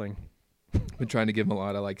feeling. Been trying to give him a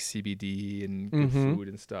lot of like CBD and good Mhm. food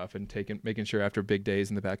and stuff, and making sure after big days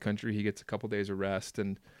in the backcountry he gets a couple days of rest,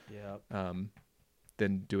 and Yeah.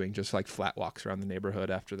 then doing just like flat walks around the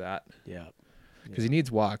neighborhood after that, Yeah. because he needs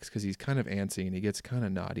walks because he's kind of antsy and he gets kind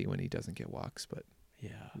of naughty when he doesn't get walks, but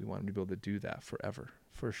Yeah. we want him to be able to do that forever.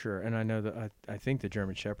 For sure. And I know that I think the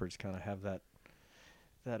German Shepherds kind of have that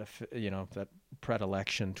that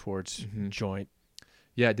predilection towards Mhm. joint.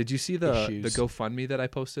 Yeah, did you see the Issues. GoFundMe that I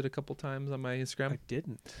posted a couple times on my Instagram? I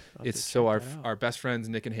didn't. I'll have It's to so check that out. our best friends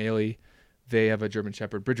Nick and Haley, they have a German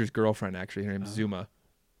Shepherd. Bridger's girlfriend, actually, her name's Oh. Zuma.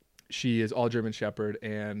 She is all German Shepherd,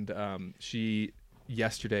 and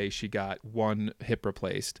yesterday she got one hip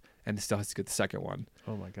replaced and still has to get the second one.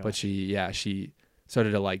 Oh my god. But she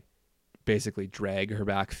started to like basically drag her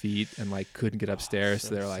back feet and like couldn't get upstairs. So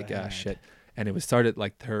so they're like, ah, sad. shit. And it was started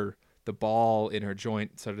like the ball in her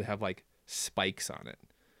joint started to have like spikes on it.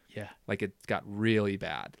 Yeah. Like it got really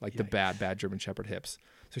bad, like the Yikes. bad German Shepherd hips.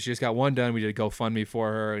 So she just got one done. We did a GoFundMe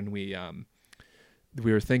for her, and we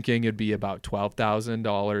were thinking it'd be about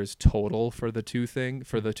 $12,000 total for the two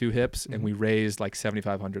hips, and Mhm. we raised like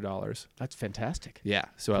 $7,500. That's fantastic. Yeah,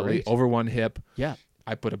 so at Great. least over one hip. Yeah.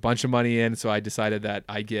 I put a bunch of money in, so I decided that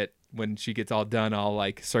when she gets all done, I'll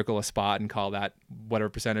like circle a spot and call that whatever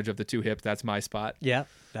percentage of the two hips, that's my spot. Yeah.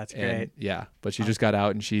 That's great. And yeah, but she just got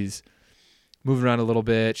out and she's moving around a little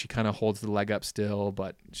bit. She kind of holds the leg up still,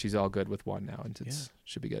 but she's all good with one now, and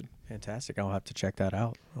should be good. Fantastic. I'll have to check that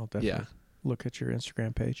out. I'll definitely look at your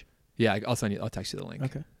Instagram page. Yeah, I'll text you the link.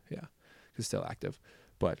 Okay. Yeah, it's still active,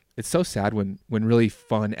 but it's so sad when really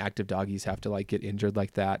fun active doggies have to like get injured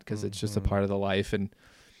like that, because it's just a Mhm. part of the life. And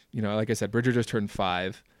you know, like I said, Bridger just turned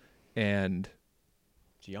 5, and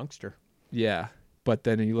It's a youngster. yeah, but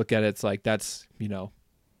then you look at it, it's like that's, you know,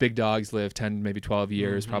 big dogs live 10, maybe 12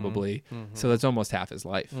 years Mhm. probably. Mhm. So that's almost half his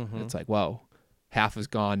life. Mhm. It's like, whoa, half is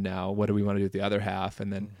gone now. What do we want to do with the other half?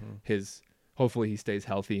 And then Mhm. hopefully he stays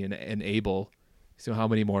healthy and able. So how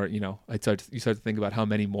many more, you start to think about how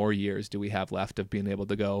many more years do we have left of being able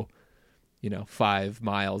to go, 5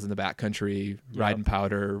 miles in the backcountry, riding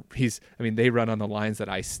powder. They run on the lines that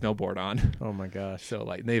I snowboard on. Oh my gosh. So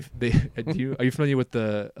like are you familiar with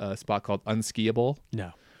the spot called Unskiable?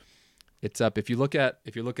 No. It's up. If you're looking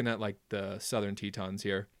at like the Southern Tetons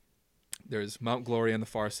here, there's Mount Glory on the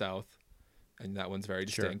far south, and that one's very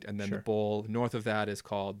Sure, distinct. And then sure. the bowl north of that is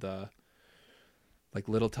called the like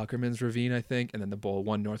Little Tuckerman's Ravine, I think. And then the bowl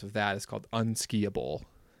one north of that is called Unskiable,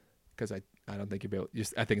 because I don't think you'll be able.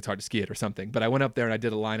 I think it's hard to ski it or something. But I went up there and I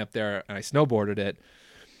did a line up there and I snowboarded it,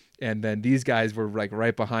 And then these guys were like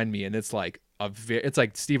right behind me, and it's like it's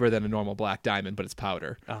like steeper than a normal black diamond, but it's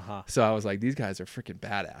powder. So I was like, these guys are freaking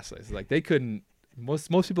badass. It's like they couldn't. Most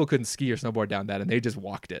people couldn't ski or snowboard down that, and they just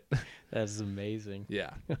walked it. That's amazing.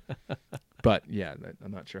 Yeah. But yeah,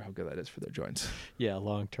 I'm not sure how good that is for their joints. Yeah,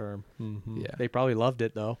 long term. Yeah. They probably loved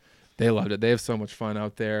it though. They loved it. They have so much fun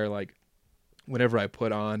out there. Like whenever I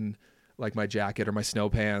put on like my jacket or my snow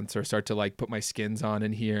pants or start to like put my skins on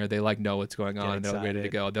in here, they like know what's going on and they're ready to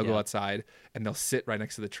go. They'll go outside and they'll sit right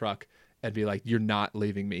next to the truck and be like, you're not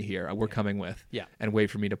leaving me here. We're coming with. Yeah. And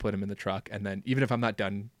wait for me to put them in the truck. And then even if I'm not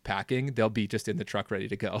done packing, they'll be just in the truck ready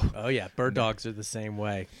to go. Oh, yeah. Bird dogs are the same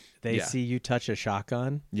way. They see you touch a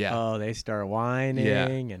shotgun. Yeah. Oh, they start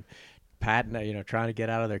whining and patting, trying to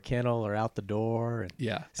get out of their kennel or out the door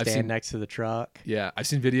and stand next to the truck. Yeah. I've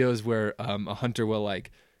seen videos where a hunter will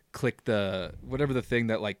like click whatever the thing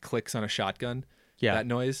that like clicks on a shotgun. Yeah. That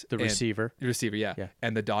noise. The receiver. The receiver, yeah.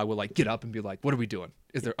 And the dog will like get up and be like, what are we doing?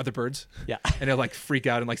 Is there other birds? Yeah. And they'll like freak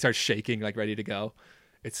out and like start shaking, like ready to go.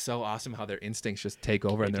 It's so awesome how their instincts just take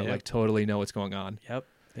over and they're like totally know what's going on. Yep.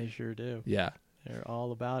 They sure do. Yeah. They're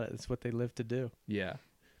all about it. It's what they live to do. Yeah.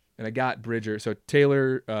 And I got Bridger. So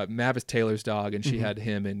Taylor, Mav is Taylor's dog, and she had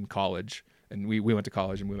him in college. And we went to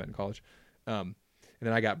college and we met in college. And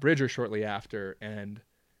then I got Bridger shortly after. And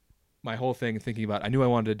my whole thing thinking about, I knew I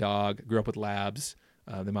wanted a dog, grew up with labs.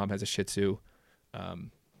 The mom has a Shih Tzu.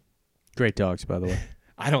 Great dogs, by the way.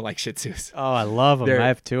 I don't like Shih Tzus. Oh, I love them. I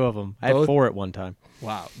have 2 of them. I had 4 at one time.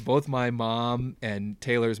 Wow. Both my mom and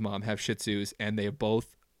Taylor's mom have Shih Tzus, and they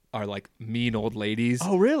both are like mean old ladies.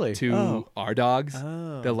 Oh, really? To our dogs.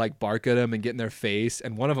 Oh. They'll like bark at them and get in their face.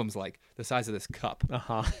 And one of them's like the size of this cup.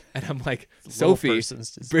 Uh-huh. And I'm like, Sophie,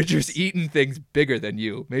 Bridger's eating things bigger than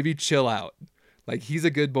you. Maybe chill out. Like, he's a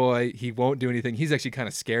good boy. He won't do anything. He's actually kind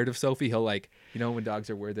of scared of Sophie. He'll like, when dogs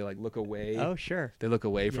are weird, they like look away. Oh, sure. They look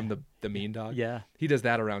away from the mean dog. Yeah. He does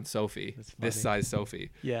that around Sophie, this size Sophie.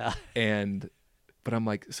 Yeah. But I'm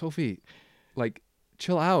like, Sophie, like,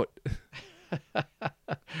 chill out.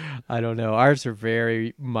 I don't know. Ours are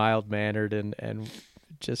very mild-mannered and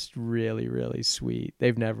just really, really sweet.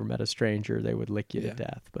 They've never met a stranger. They would lick you to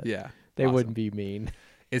death, but they wouldn't be mean.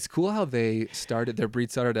 It's cool how their breed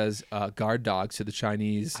started as guard dogs to the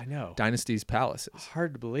Chinese dynasty's palaces.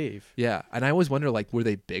 Hard to believe. Yeah, and I always wonder, like, were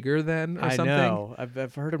they bigger then or something? I know.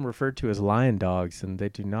 I've heard them referred to as lion dogs, and they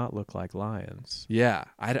do not look like lions. Yeah,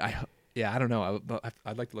 I don't know.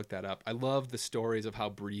 I'd like to look that up. I love the stories of how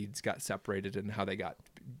breeds got separated and how they got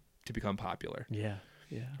to become popular. Yeah,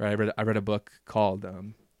 yeah. Right. I read a book called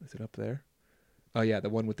is it up there? Oh yeah, the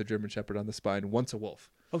one with the German Shepherd on the spine. Once a Wolf.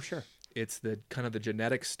 Oh sure. It's the kind of the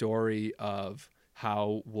genetic story of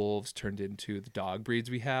how wolves turned into the dog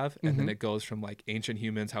breeds we have, and then it goes from like ancient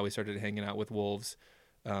humans, how we started hanging out with wolves,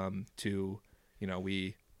 to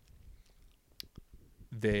we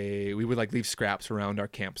would like leave scraps around our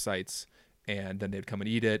campsites, and then they'd come and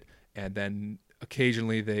eat it, and then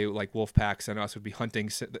occasionally they like wolf packs and us would be hunting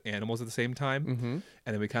the animals at the same time,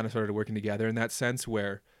 and then we kind of started working together in that sense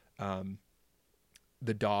where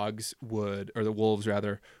the wolves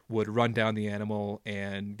would run down the animal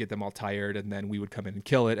and get them all tired, and then we would come in and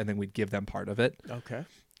kill it, and then we'd give them part of it. Okay.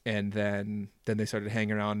 And then they started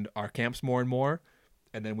hanging around our camps more and more,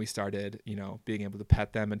 and then we started being able to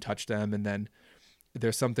pet them and touch them, and then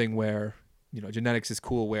there's something where genetics is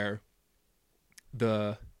cool where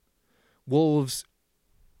the wolves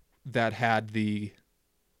that had the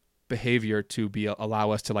behavior to allow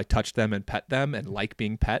us to like touch them and pet them and like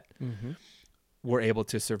being pet were able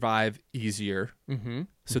to survive easier.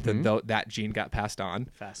 So then that gene got passed on.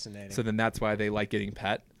 Fascinating. So then that's why they like getting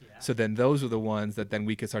pet. Yeah. So then those are the ones that then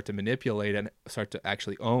we could start to manipulate and start to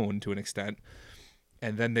actually own to an extent.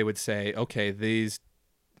 And then they would say, okay, this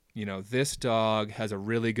dog has a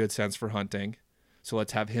really good sense for hunting, so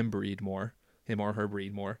let's have him or her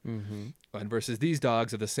breed more. And versus these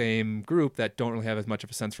dogs of the same group that don't really have as much of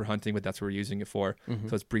a sense for hunting, but that's what we're using it for. So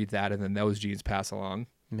let's breed that, and then those genes pass along.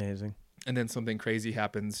 Amazing. And then something crazy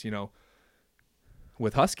happens,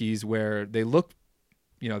 with huskies where they look,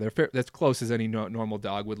 they're as close as any normal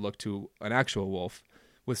dog would look to an actual wolf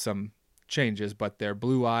with some changes, but their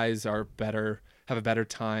blue eyes are better, have a better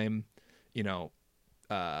time,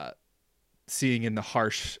 seeing in the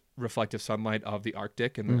harsh reflective sunlight of the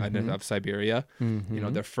Arctic and of Siberia.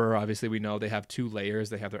 Their fur, obviously we know they have 2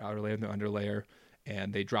 layers. They have their outer layer and their under layer,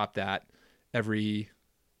 and they drop that every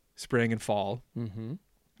spring and fall.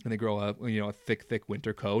 And they grow a thick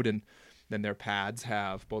winter coat, and then their pads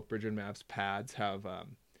both Bridger and Mav's pads have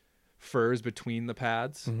furs between the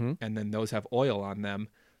pads, and then those have oil on them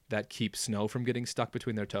that keep snow from getting stuck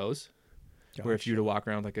between their toes. where if you were to walk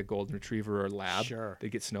around like a golden retriever or lab, Sure. they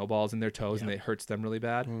get snowballs in their toes and Yep. it hurts them really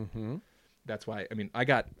bad. Mm-hmm. That's why, I mean,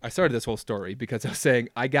 I started this whole story because I was saying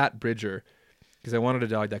I got Bridger because I wanted a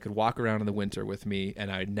dog that could walk around in the winter with me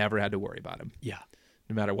and I never had to worry about him. Yeah.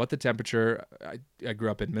 No matter what the temperature. I grew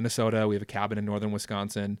up in Minnesota. We have a cabin in northern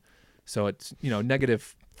Wisconsin. So it's,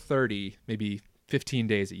 negative 30, maybe 15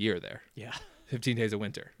 days a year there. Yeah. 15 days of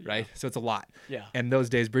winter, right? So it's a lot. Yeah. And those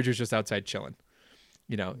days, Bridger's just outside chilling.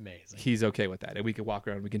 Amazing. He's okay with that. And we can walk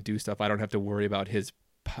around, we can do stuff. I don't have to worry about his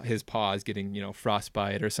paws getting,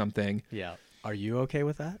 frostbite or something. Yeah. Are you okay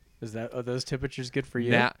with that? Are those temperatures good for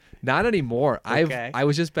you? Not anymore. Okay. I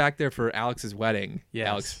was just back there for Alex's wedding. Yes.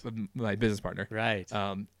 Alex, my business partner. Right.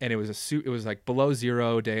 And it was it was like below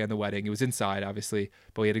 0 day on the wedding. It was inside, obviously,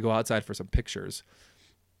 but we had to go outside for some pictures.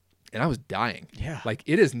 And I was dying. Yeah. Like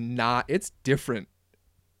it's different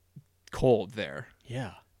cold there.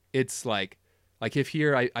 Yeah. It's like if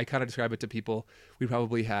here, I kind of describe it to people, we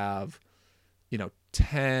probably have,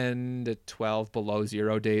 10 to 12 below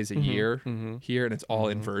 0 days a year here, and it's all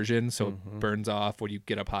inversion, so it burns off when you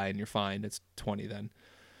get up high and you're fine. It's 20 then.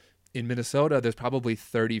 In Minnesota, there's probably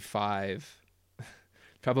 35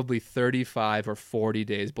 or 40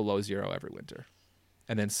 days below 0 every winter.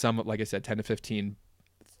 And then some, like I said, 10 to 15,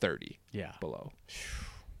 30 below.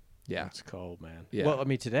 Yeah. It's cold, man. Yeah. Well, I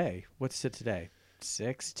mean, today, what's it today?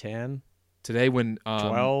 6, 10? Today when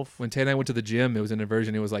 12? When Tay and I went to the gym, it was an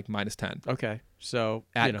inversion. It was like minus 10 Okay. So,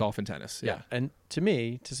 at golf and tennis. Yeah. And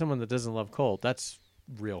to someone that doesn't love cold, that's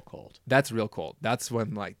real cold. That's real cold. That's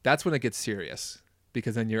when it gets serious,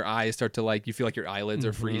 because then your eyes start to you feel like your eyelids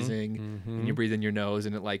are freezing and you breathe in your nose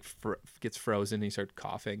and it gets frozen and you start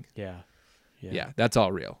coughing. Yeah. Yeah. That's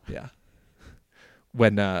all real. Yeah.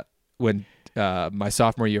 When my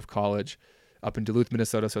sophomore year of college up in Duluth,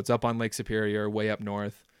 Minnesota, so it's up on Lake Superior, way up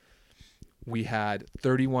north, we had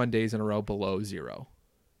 31 days in a row below 0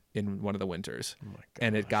 in one of the winters. Oh my gosh.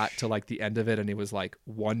 And it got to the end of it and it was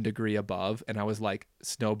 1 degree above, and I was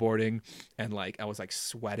snowboarding and I was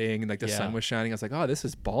sweating and the sun was shining. I was like, oh, this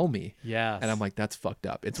is balmy. Yeah. And I'm like, that's fucked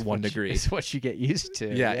up. It's 1 degree. It's what you get used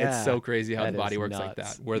to. Yeah, it's so crazy how That the body is works like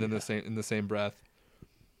nuts. that. We're in the same breath.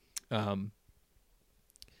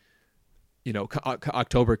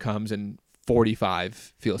 October comes and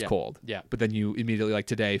 45 feels cold. Yeah. But then you immediately,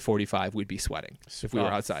 today, 45, we'd be sweating if we were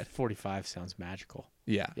outside. 45 sounds magical.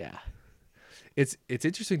 Yeah. Yeah. It's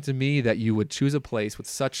interesting to me that you would choose a place with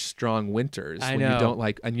such strong winters I when know. you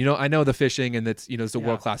don't and I know the fishing and it's it's a Yeah.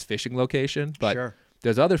 world-class fishing location, but Sure.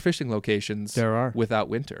 there's other fishing locations There are. without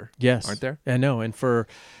winter. Yes. Aren't there? I know. And for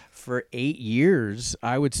 8 years,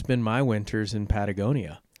 I would spend my winters in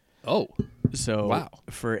Patagonia. Oh. So Wow.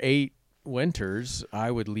 for 8 winters,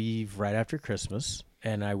 I would leave right after Christmas,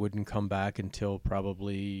 and I wouldn't come back until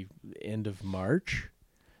probably end of March.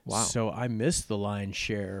 Wow. So I missed the lion's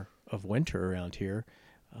share of winter around here,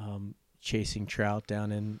 chasing trout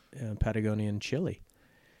down in Patagonia and Chile.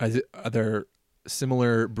 Are there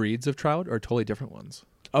similar breeds of trout or totally different ones?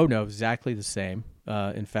 Oh, no, exactly the same.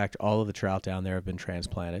 In fact, all of the trout down there have been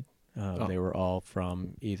transplanted. They were all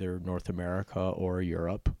from either North America or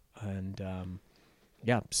Europe. And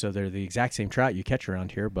so they're the exact same trout you catch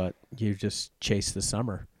around here, but you just chase the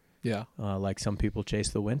summer, Yeah. like some people chase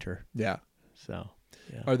the winter. Yeah. So,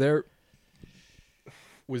 yeah.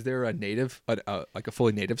 Was there a native, a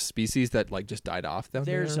fully native species that just died off down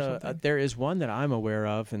there? There is one that I'm aware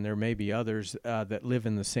of, and there may be others that live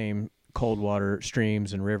in the same cold water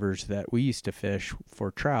streams and rivers that we used to fish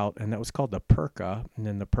for trout, and that was called the perca. And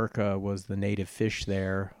then the perca was the native fish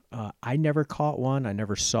there. I never caught one. I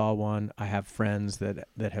never saw one. I have friends that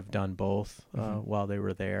have done both while they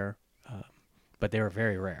were there, but they were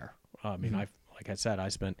very rare. I mean, like I said, I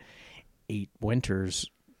spent 8 winters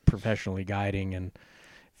professionally guiding and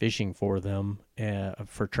fishing for them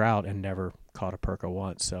for trout and never caught a perca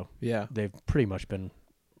once. So Yeah. they've pretty much been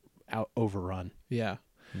overrun. Yeah.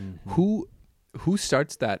 Mm-hmm. Who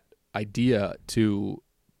starts that idea to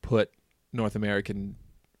put North American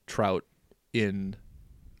trout in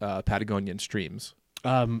Patagonian streams?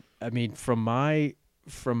 I mean, from my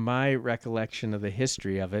recollection of the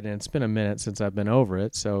history of it, and it's been a minute since I've been over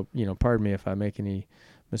it, so pardon me if I make any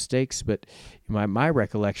mistakes, but my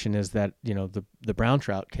recollection is that the brown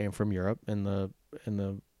trout came from Europe and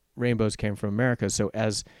the rainbows came from America. So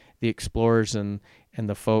as the explorers and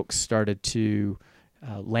the folks started to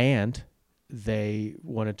land, they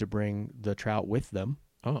wanted to bring the trout with them.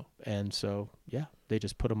 Oh. And so they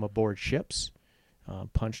just put them aboard ships,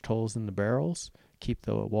 punched holes in the barrels, keep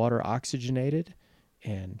the water oxygenated,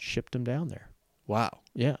 and shipped them down there. Wow.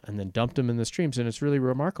 Yeah, and then dumped them in the streams, and it's really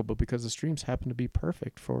remarkable because the streams happen to be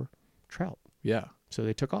perfect for trout. Yeah. So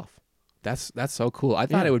they took off. That's so cool. I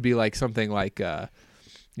thought Yeah. it would be like something like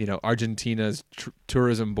Argentina's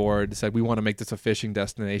tourism board said we want to make this a fishing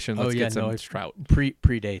destination. Let's get some trout.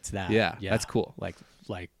 Predates that. Yeah, that's cool. Like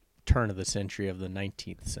turn of the century of the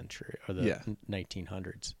 19th century or the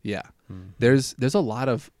 1900s. Yeah. Mhm. There's a lot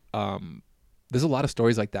of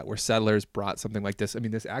stories like that where settlers brought something like this. I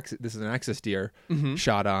mean, this is an axis deer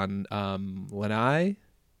shot on Lanai.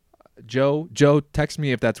 Joe, text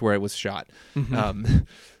me if that's where it was shot.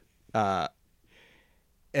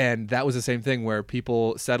 And that was the same thing where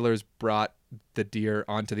settlers brought the deer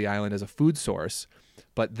onto the island as a food source,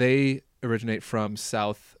 but they originate from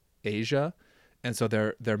South Asia, and so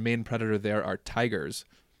their main predator there are tigers.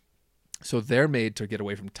 So they're made to get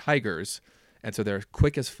away from tigers, and so they're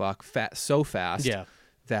quick as fuck, so fast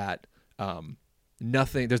that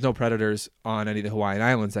there's no predators on any of the Hawaiian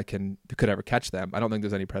Islands that could ever catch them. I don't think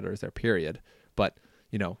there's any predators there, period. But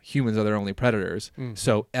humans are their only predators.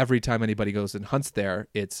 So every time anybody goes and hunts there,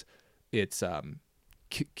 it's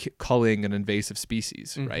culling an invasive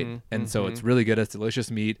species, right? And so it's really good. It's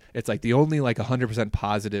delicious meat. It's like the only 100%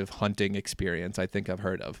 positive hunting experience I think I've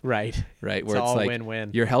heard of. Right. Where it's all like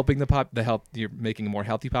win-win. you're helping you're making a more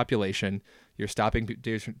healthy population. You're stopping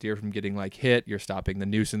deer from getting hit. You're stopping the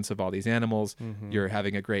nuisance of all these animals. You're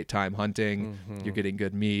having a great time hunting. You're getting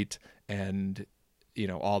good meat and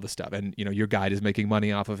all the stuff, and your guide is making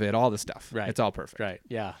money off of it, all the stuff. Right. It's all perfect. Right.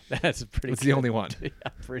 Yeah. That's pretty. It's the only one. Yeah,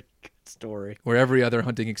 pretty good story. Where every other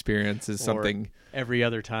hunting experience is Or something. Every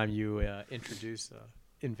other time you introduce a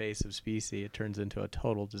invasive species, it turns into a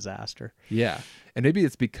total disaster. Yeah, and maybe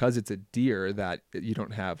it's because it's a deer that you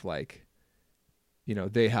don't have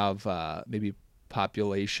they have maybe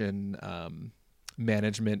population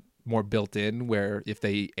management more built in, where if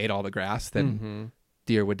they ate all the grass, then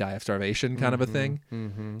deer would die of starvation, kind of a thing.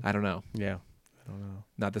 I don't know. Yeah, I don't know.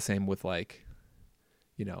 Not the same with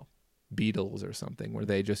beetles or something, where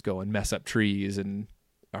they just go and mess up trees and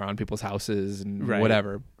are on people's houses and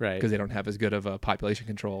whatever, right? Because they don't have as good of a population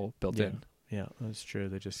control built in. Yeah, that's true.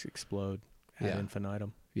 They just explode ad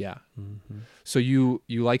infinitum. Yeah. So you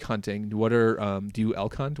like hunting. What do you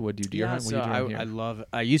elk hunt? What do you deer hunt? So what do you do around here?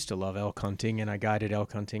 I used to love elk hunting, and I guided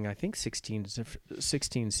elk hunting, I think 16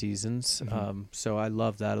 seasons. So I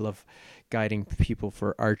love that. I love guiding people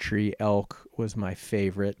for archery. Elk was my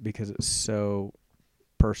favorite because it's so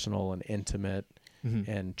personal and intimate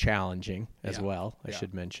and challenging as well, I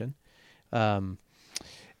should mention. So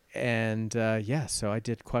I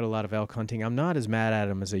did quite a lot of elk hunting. I'm not as mad at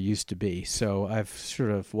them as I used to be, so I've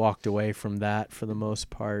sort of walked away from that for the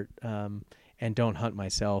most part, and don't hunt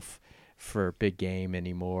myself for big game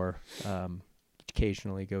anymore.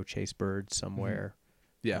 Occasionally go chase birds somewhere,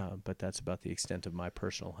 but that's about the extent of my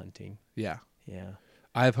personal hunting. Yeah.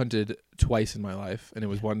 I've hunted twice in my life, and it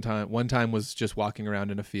was one time was just walking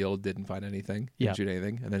around in a field, didn't find anything, didn't shoot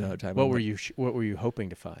anything, and then another time. What were you hoping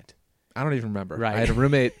to find? I don't even remember. Right. I had a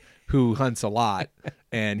roommate who hunts a lot,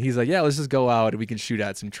 and he's like, "Yeah, let's just go out and we can shoot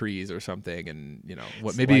at some trees or something, and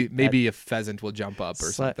maybe a pheasant will jump up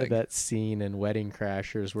or something." That scene in Wedding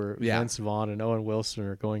Crashers where Vince Vaughn and Owen Wilson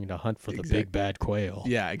are going to hunt for the big bad quail.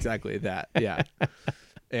 Yeah, exactly that. Yeah,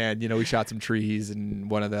 and we shot some trees,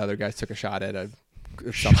 and one of the other guys took a shot at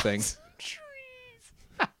something. Trees.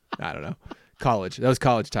 I don't know. College. That was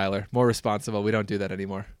college, Tyler. More responsible. We don't do that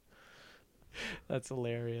anymore. That's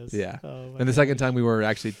hilarious. Yeah. And the second time we were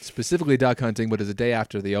actually specifically duck hunting, but it was a day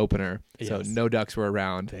after the opener, so no ducks were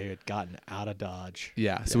around. They had gotten out of Dodge.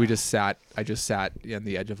 Yeah. So I just sat on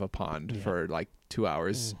the edge of a pond for 2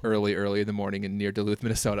 hours early in the morning near Duluth,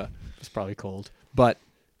 Minnesota. It's probably cold. But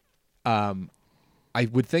I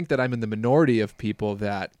would think that I'm in the minority of people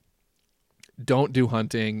that don't do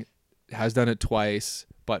hunting, has done it twice,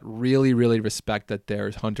 but really, really respect that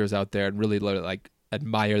there's hunters out there and really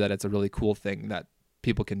admire that it's a really cool thing that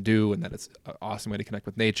people can do and that it's an awesome way to connect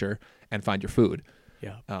with nature and find your food.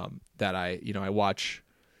 Yeah. That I watch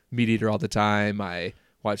Meat Eater all the time.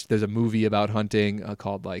 There's a movie about hunting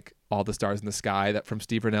called All the Stars in the Sky from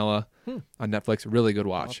Steve Rinella on Netflix. Really good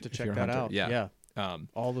watch. I'll have to if check you're a that hunter. out. Yeah.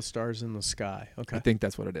 All the Stars in the Sky. Okay. I think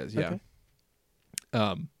that's what it is. Yeah.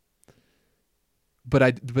 Okay.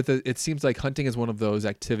 But it seems like hunting is one of those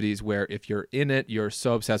activities where if you're in it, you're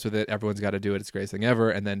so obsessed with it, everyone's got to do it. It's the greatest thing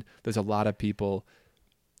ever. And then there's a lot of people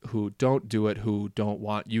who don't do it, who don't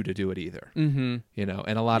want you to do it either. And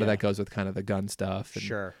a lot of that goes with kind of the gun stuff.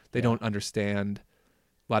 And they don't understand.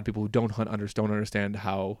 A lot of people who don't hunt don't understand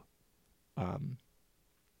how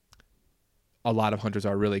a lot of hunters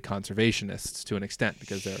are really conservationists to an extent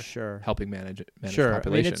because they're helping manage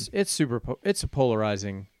population. I mean, it's a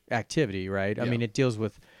polarizing activity, right? I mean, it deals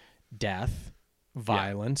with death,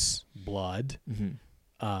 violence, blood,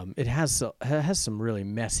 It has some really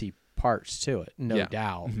messy parts to it, no Yeah.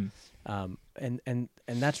 doubt. Mm-hmm. And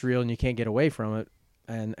that's real, and you can't get away from it,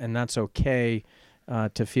 and that's okay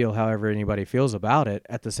to feel however anybody feels about it.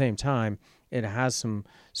 At the same time, it has some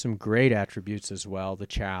great attributes as well: the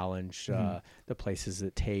challenge, the places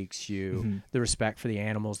it takes you, the respect for the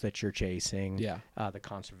animals that you're chasing, the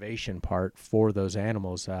conservation part for those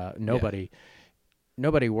animals.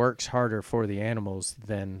 Nobody works harder for the animals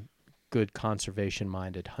than good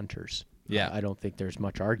conservation-minded hunters. Yeah. I don't think there's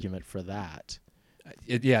much argument for that.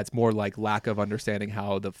 It's more like lack of understanding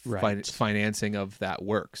how the Right. financing of that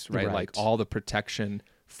works, right? Right. Like all the protection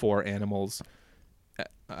for animals,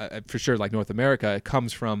 for sure, like North America, it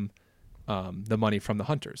comes from the money from the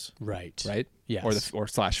hunters, Right. right? Yes. Or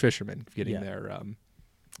slash fishermen getting their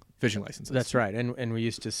fishing licenses. That's right. And we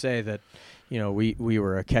used to say that, we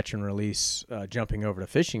were a catch and release, jumping over to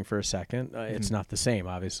fishing for a second. It's not the same,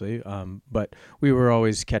 obviously, but we were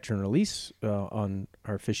always catch and release on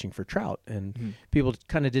our fishing for trout. And people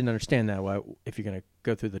kind of didn't understand that. Why, if you're going to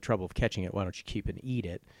go through the trouble of catching it, why don't you keep and eat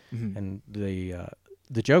it? And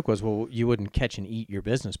the joke was, well, you wouldn't catch and eat your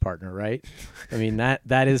business partner, right? I mean,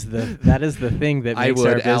 that is the thing that makes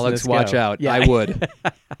our business Alex, watch go. out. Yeah. I would.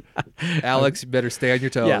 Alex, you better stay on your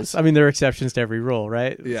toes. Yes, I mean, there are exceptions to every rule,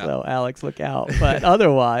 right? Yeah. So, Alex, look out. But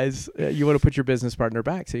otherwise, you want to put your business partner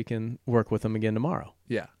back so you can work with them again tomorrow.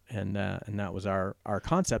 Yeah. And that was our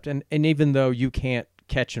concept. And even though you can't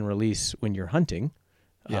catch and release when you're hunting,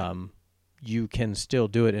 you can still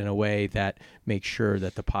do it in a way that makes sure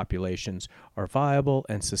that the populations are viable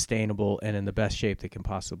and sustainable and in the best shape they can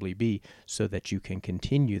possibly be, so that you can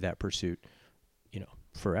continue that pursuit,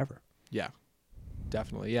 forever. Yeah,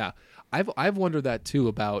 definitely. Yeah. I've wondered that too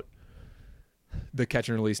about the catch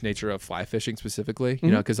and release nature of fly fishing specifically,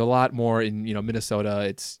 because a lot more in, Minnesota,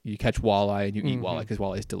 it's you catch walleye and you eat walleye because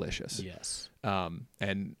walleye is delicious. Yes.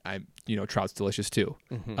 And trout's delicious too.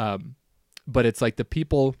 But it's like the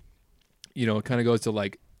people, it kind of goes to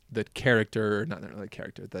like the character, not really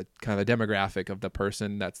character, the kind of the demographic of the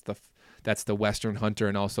person. That's the Western hunter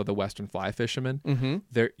and also the Western fly fisherman.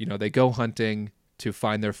 They go hunting to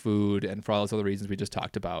find their food and for all those other reasons we just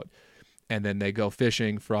talked about. And then they go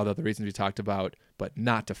fishing for all the other reasons we talked about, but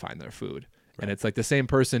not to find their food. Right. And it's like the same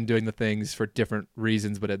person doing the things for different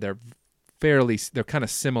reasons, but they're kind of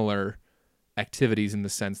similar activities in the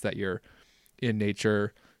sense that you're in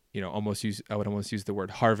nature, I would almost use the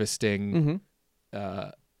word harvesting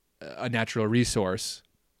a natural resource,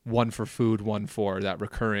 one for food, one for that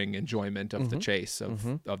recurring enjoyment of the chase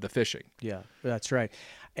of the fishing. Yeah, that's right.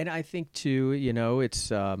 And I think too,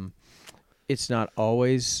 it's not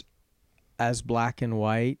always as black and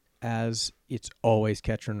white as it's always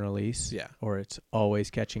catch and release, or it's always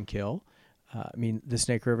catch and kill. The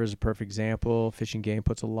Snake River is a perfect example. Fish and Game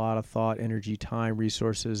puts a lot of thought, energy, time,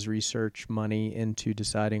 resources, research, money into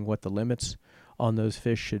deciding what the limits on those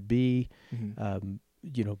fish should be.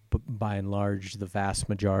 By and large, the vast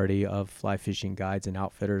majority of fly fishing guides and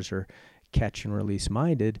outfitters are catch and release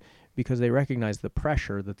minded because they recognize the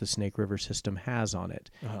pressure that the Snake River system has on it.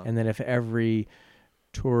 And then if every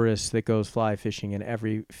tourist that goes fly fishing and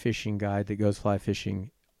every fishing guide that goes fly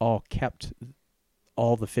fishing all kept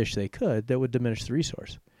all the fish they could, that would diminish the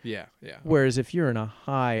resource. Yeah. Whereas if you're in a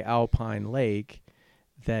high alpine lake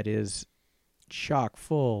that is chock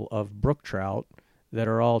full of brook trout that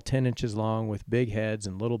are all 10 inches long with big heads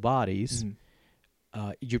and little bodies,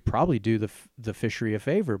 you'd probably do the fishery a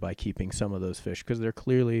favor by keeping some of those fish because they're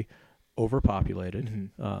clearly overpopulated.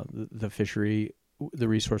 The fishery, the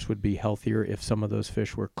resource would be healthier if some of those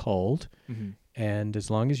fish were culled. And as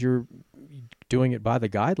long as you're doing it by the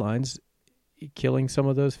guidelines, killing some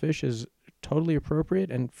of those fish is totally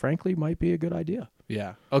appropriate and frankly might be a good idea.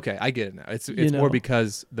 Yeah. Okay, I get it now. It's more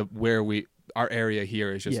because our area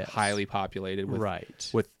here is just highly populated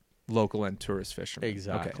with local and tourist fishermen.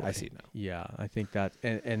 Exactly. Okay, I see now. Yeah, I think that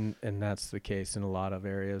and that's the case in a lot of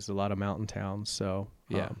areas, a lot of mountain towns. So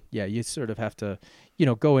you sort of have to,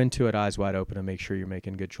 go into it eyes wide open and make sure you're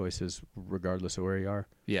making good choices regardless of where you are.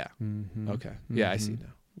 Yeah. Okay. Yeah, I see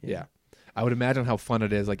now. Yeah. I would imagine how fun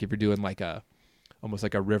it is, like if you're doing like almost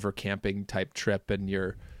like a river camping type trip and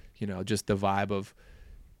you're, just the vibe of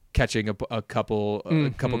catching a couple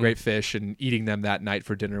great fish and eating them that night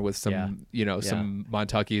for dinner with some some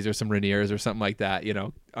Montuckies or some Rainiers or something like that,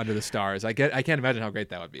 under the stars. I can't imagine how great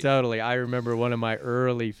that would be. Totally. I remember one of my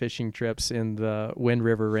early fishing trips in the Wind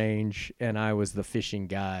River Range, and I was the fishing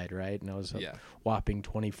guide, right? And I was a whopping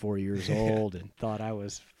 24 years old and thought I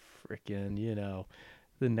was freaking,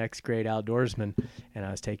 the next great outdoorsman. And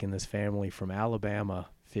I was taking this family from Alabama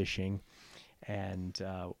fishing, and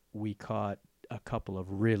we caught a couple of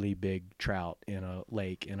really big trout in a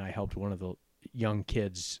lake, and I helped one of the young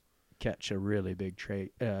kids catch a really big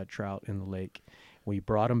trout in the lake. We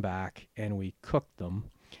brought them back and we cooked them,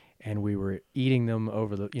 and we were eating them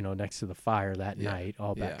over the, next to the fire that night,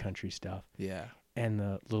 all backcountry stuff. Yeah. And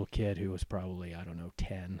the little kid, who was probably,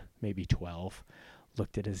 10, maybe 12,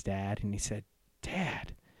 looked at his dad and he said,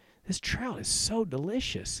 "Dad, this trout is so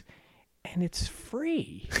delicious and it's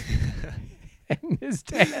free." And his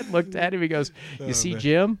dad looked at him. He goes, "You see,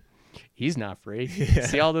 Jim? He's not free.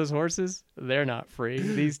 See all those horses? They're not free.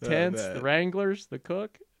 These tents, the Wranglers, the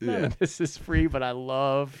cook, none of this is free, but I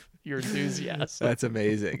love your enthusiasm." That's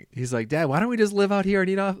amazing. He's like, "Dad, why don't we just live out here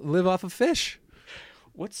and live off of fish?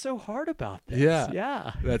 What's so hard about this?"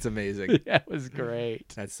 Yeah. That's amazing. Yeah, it was great.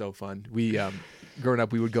 That's so fun. We, growing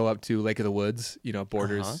up, we would go up to Lake of the Woods,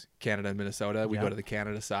 borders Canada and Minnesota. We go to the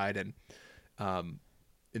Canada side, and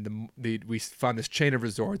we found this chain of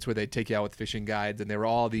resorts where they'd take you out with fishing guides, and they were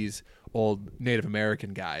all these old Native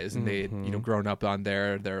American guys, and they had, grown up on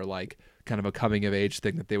there. They're like kind of a coming of age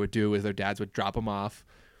thing that they would do is their dads would drop them off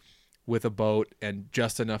with a boat and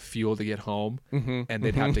just enough fuel to get home, and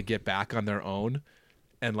they'd have to get back on their own.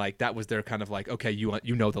 And like that was their kind of like, okay,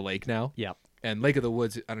 you know the lake now. Yep. And Lake of the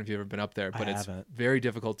Woods, I don't know if you've ever been up there, but it's haven't. very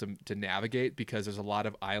difficult to navigate because there's a lot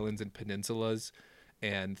of islands and peninsulas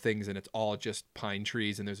and things, and it's all just pine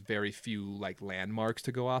trees, and there's very few like landmarks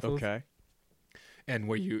to go off of. Okay. And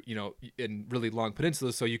where in really long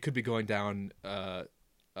peninsulas, so you could be going down a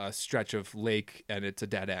stretch of lake and it's a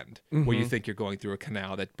dead end where you think you're going through a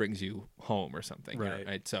canal that brings you home or something.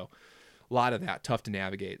 Right. So a lot of that, tough to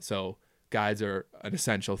navigate. So guides are an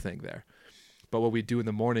essential thing there. But what we do in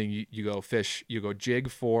the morning, you go fish, you go jig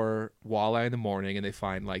for walleye in the morning, and they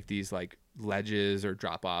find like these like ledges or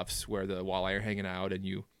drop offs where the walleye are hanging out,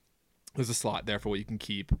 and there's a slot there for what you can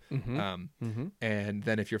keep. And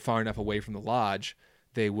then if you're far enough away from the lodge,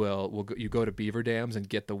 you go to beaver dams and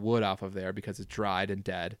get the wood off of there because it's dried and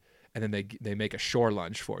dead, and then they make a shore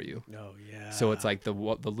lunch for you. Oh yeah. So it's like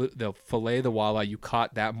they'll fillet the walleye you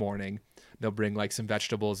caught that morning. They'll bring like some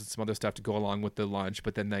vegetables and some other stuff to go along with the lunch,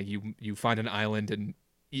 but then you find an island and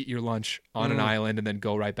eat your lunch on an island, and then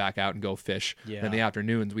go right back out and go fish. Yeah. And in the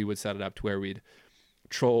afternoons, we would set it up to where we'd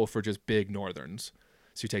troll for just big northerns.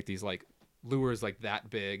 So you take these like lures like that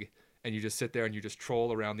big, and you just sit there and you just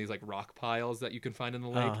troll around these like rock piles that you can find in the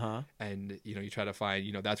lake. And you try to find,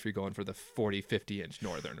 that's where you're going for the 40, 50 inch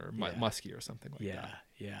northern or muskie or something like that.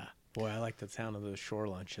 Yeah. Boy, I like the sound of those shore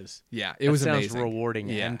lunches. Yeah, it was amazing. Sounds rewarding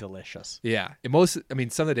and delicious. Yeah. Some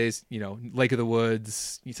of the days, Lake of the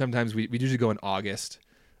Woods, sometimes we usually go in August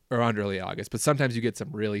or around early August, but sometimes you get some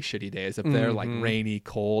really shitty days up there, like rainy,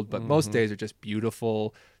 cold, but most days are just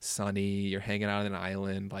beautiful, sunny. You're hanging out on an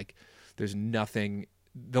island. Like there's nothing.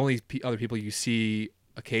 The only other people you see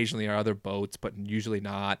occasionally are other boats, but usually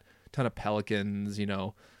not. A ton of pelicans,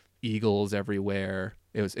 eagles everywhere.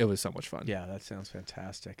 It was so much fun. Yeah, that sounds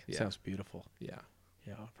fantastic. Yeah. Sounds beautiful. Yeah.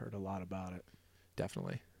 Yeah, I've heard a lot about it.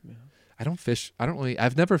 Definitely. Yeah. I don't fish. I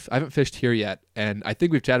haven't fished here yet, and I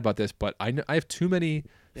think we've chatted about this, but I have too many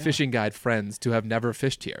fishing guide friends to have never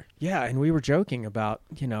fished here. Yeah, and we were joking about,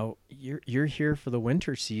 you're here for the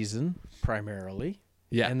winter season primarily.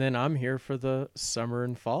 Yeah. And then I'm here for the summer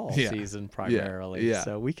and fall season primarily. Yeah.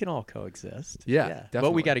 So we can all coexist. Yeah. Definitely.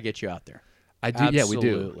 But we got to get you out there. I do. Absolutely.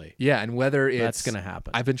 Yeah, we do. Yeah, and whether that's going to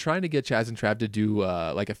happen. I've been trying to get Chaz and Trav to do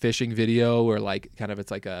like a fishing video, or like kind of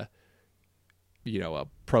it's like a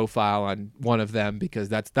profile on one of them, because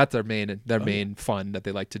that's their main fun that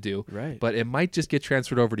they like to do. Right. But it might just get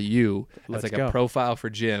transferred over to you as like a profile for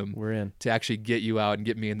Jim. We're in to actually get you out and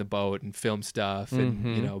get me in the boat and film stuff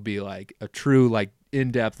and be like a true like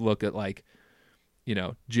in-depth look at like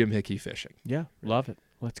Jim Hickey fishing. Yeah, love it.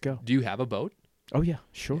 Let's go. Do you have a boat? Oh yeah,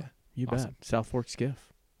 sure. Yeah. You bet. South Fork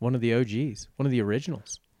Skiff. One of the OGs. One of the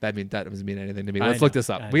originals. That doesn't mean anything to me. Let's look this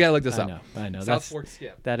up. We gotta look this up. I know. South Fork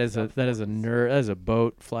Skiff. That is a nerd. That is a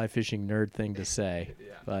boat fly fishing nerd thing to say.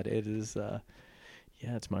 Yeah. But it is.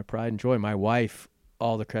 It's my pride and joy. My wife.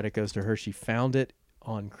 All the credit goes to her. She found it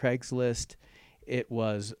on Craigslist. It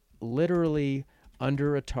was literally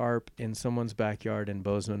under a tarp in someone's backyard in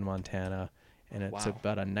Bozeman, Montana, and it's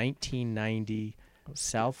about a 1990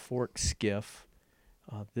 South Fork Skiff.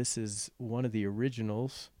 This is one of the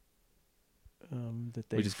originals that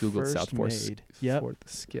they just Googled first South Fork made. Yep.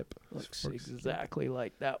 Skip. Looks exactly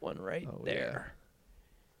like that one right there.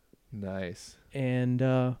 Yeah. Nice. And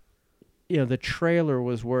the trailer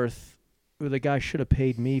was worth. The guy should have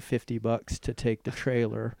paid me $50 to take the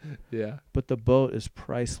trailer. Yeah. But the boat is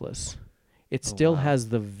priceless. It still has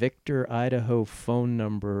the Victor, Idaho phone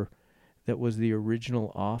number that was the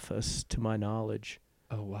original office, to my knowledge.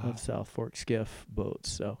 Oh wow, of South Fork skiff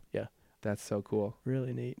boats. So yeah, that's so cool.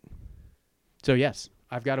 really neat. So yes,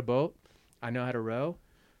 I've got a boat. I know how to row.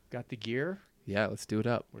 Got the gear. Yeah, let's do it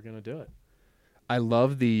up. We're gonna do it. I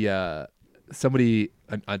love the a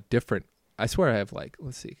different. I swear I have like,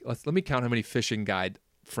 let me count how many fishing guide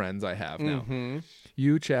friends I have now. Mm-hmm.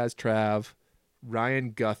 You, Chaz, Trav,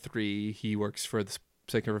 Ryan Guthrie. He works for the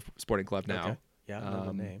Snake River Sporting Club now. Okay. Yeah, I know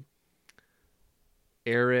the name.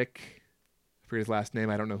 Eric, I forget his last name.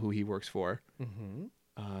 I don't know who he works for. Mm-hmm.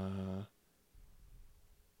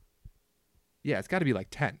 Yeah, it's got to be like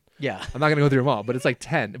 10. Yeah. I'm not going to go through them all, but it's like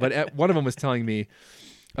 10. But one of them was telling me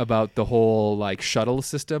about the whole like shuttle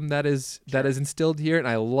system that is instilled here, and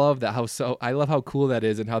I love that I love how cool that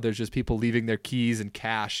is, and how there's just people leaving their keys and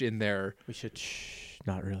cash in their. We should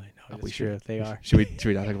not really. No, we should. They are. Should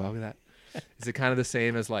we not talk about that? Is it kind of the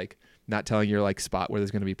same as like not telling your like spot where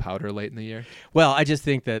there's going to be powder late in the year? Well, I just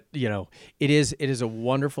think that it is a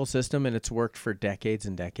wonderful system, and it's worked for decades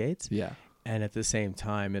and decades. Yeah. And at the same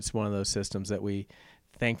time, it's one of those systems that we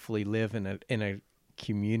thankfully live in a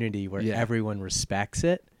community where everyone respects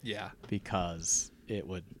it. Yeah. Because it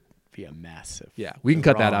would be a mess. We can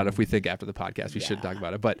cut that out if we think after the podcast we should talk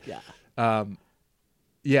about it. But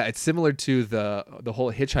it's similar to the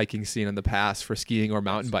whole hitchhiking scene in the past for skiing or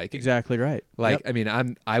mountain biking. Exactly right. Like, I mean,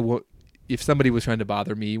 if somebody was trying to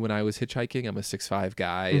bother me when I was hitchhiking, I'm a 6'5"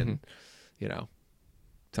 guy, and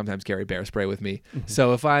sometimes carry bear spray with me. Mm-hmm.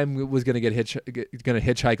 So if I was going to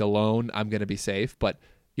hitchhike alone, I'm going to be safe. But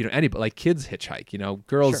anybody, like kids hitchhike,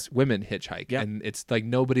 girls, women hitchhike, and it's like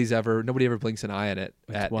nobody ever blinks an eye at it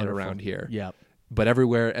around here. Yeah. But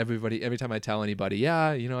every time I tell anybody,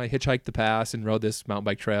 I hitchhiked the pass and rode this mountain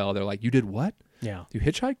bike trail, they're like, "You did what? Yeah. You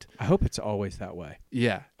hitchhiked?" I hope it's always that way.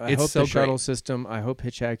 Yeah. I hope the shuttle system, I hope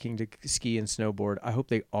hitchhiking to ski and snowboard, I hope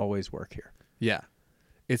they always work here. Yeah.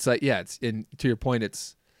 It's like, to your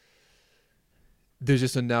point, there's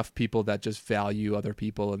just enough people that just value other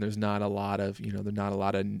people, and there's not a lot of,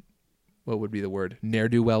 what would be the word,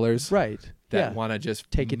 ne'er-do-wellers, right? That want to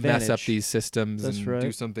just take advantage, mess up these systems. That's and right.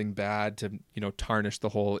 do something bad to tarnish the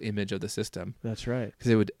whole image of the system. That's right.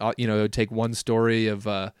 Because it would take one story of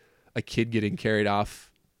a kid getting carried off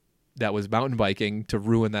that was mountain biking to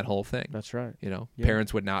ruin that whole thing. That's right.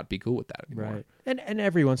 Parents would not be cool with that anymore. Right. And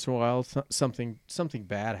every once in a while something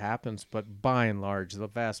bad happens, but by and large, the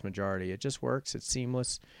vast majority, it just works. It's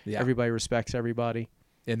seamless. Yeah. Everybody respects everybody.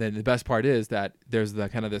 And then the best part is that there's the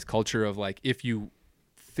kind of this culture of like, if you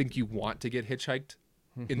think you want to get hitchhiked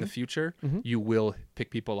in the future, you will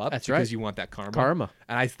pick people up. That's because right. you want that karma.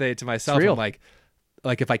 And I say it to myself, I'm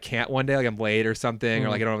like if I can't one day, like I'm late or something, or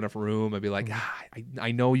like I don't have enough room, I'd be like,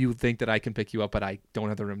 I know you think that I can pick you up, but I don't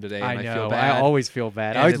have the room today. And I feel bad. I always feel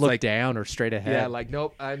bad. And I always look down or straight ahead. Yeah, like,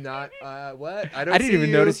 nope, I'm not. What? I didn't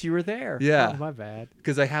even notice you were there. Yeah. Oh, my bad.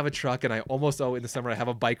 Because I have a truck, and I almost in the summer I have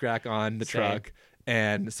a bike rack on the truck.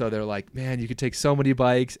 And so they're like, man, you could take so many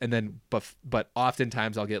bikes. And then, but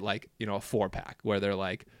oftentimes I'll get like, a 4-pack where they're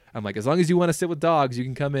like, I'm like, as long as you want to sit with dogs, you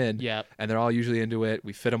can come in. Yeah. And they're all usually into it.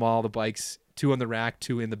 We fit them all, the bikes, 2 on the rack,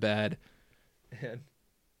 2 in the bed. And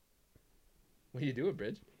what are you doing,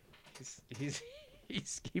 Bridge? He's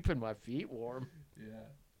keeping my feet warm. Yeah.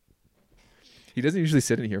 He doesn't usually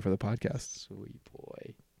sit in here for the podcast. Sweet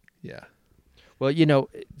boy. Yeah. Well,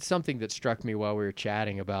 something that struck me while we were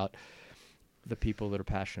chatting about the people that are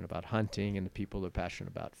passionate about hunting and the people that are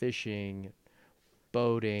passionate about fishing,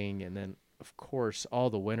 boating, and then, of course,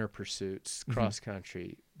 all the winter pursuits, cross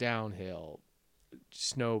country, downhill,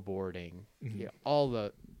 snowboarding, all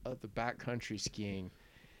the backcountry skiing.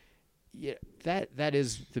 Yeah, that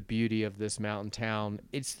is the beauty of this mountain town.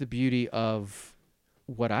 It's the beauty of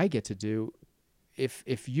what I get to do.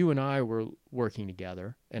 If you and I were working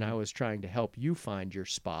together and I was trying to help you find your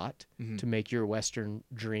spot to make your Western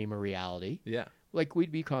dream a reality, like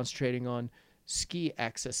we'd be concentrating on ski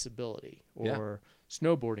accessibility or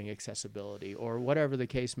snowboarding accessibility or whatever the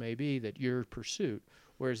case may be that your pursuit.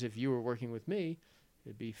 Whereas if you were working with me,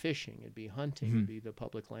 it'd be fishing, it'd be hunting, it'd be the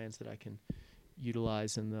public lands that I can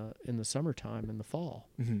utilize in the summertime and the fall.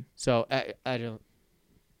 So I don't.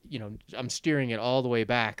 I'm steering it all the way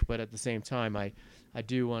back, but at the same time, I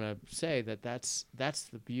do want to say that that's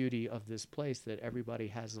the beauty of this place, that everybody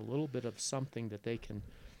has a little bit of something that they can,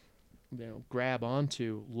 grab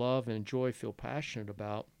onto, love and enjoy, feel passionate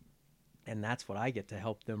about, and that's what I get to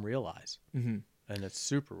help them realize, and it's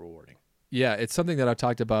super rewarding. Yeah, it's something that I've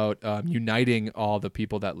talked about, uniting all the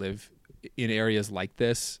people that live in areas like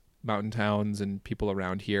this, mountain towns and people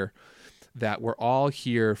around here, that we're all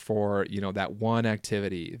here for, that one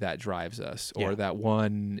activity that drives us, or that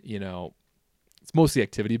one, it's mostly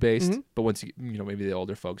activity based, Mhm. but once maybe the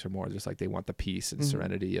older folks are more just like they want the peace and Mhm.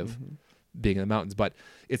 serenity of Mhm. being in the mountains. But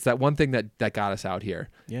it's that one thing that got us out here.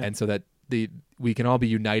 Yeah. And so that we can all be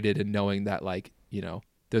united in knowing that, like,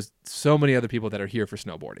 there's so many other people that are here for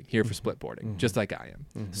snowboarding, here for split boarding, just like I am.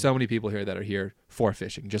 Mhm. So many people here that are here for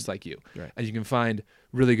fishing, just like you. Right. And you can find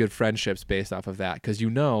really good friendships based off of that. Because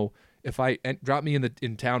if I drop me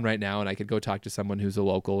in town right now and I could go talk to someone who's a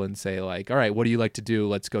local and say, like, all right, what do you like to do?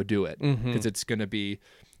 Let's go do it. Mhm. Because it's going to be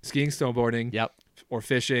skiing, snowboarding, Yep. or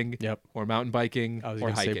fishing, Yep. or mountain biking, I was or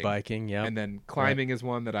going to hiking. say biking. Yep. And then climbing is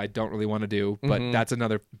one that I don't really want to do, but Mhm. that's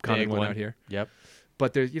another common Big one one. out here. Yep.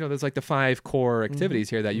 But there's like the 5 core activities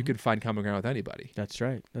here that you Mhm. could find common ground with anybody. That's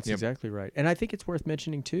right. That's Yep. exactly right. And I think it's worth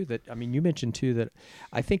mentioning too that, I mean, you mentioned too that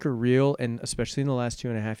I think a real, and especially in the last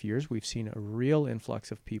 2.5 years, we've seen a real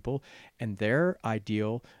influx of people, and their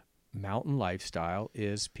ideal mountain lifestyle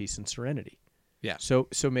is peace and serenity. Yeah. So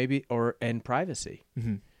maybe, and privacy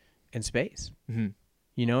Mm-hmm. and space,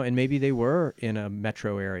 Mm-hmm. and maybe they were in a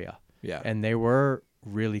metro area Yeah. and they were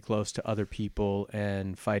really close to other people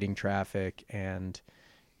and fighting traffic and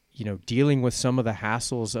dealing with some of the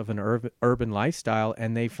hassles of an urban lifestyle,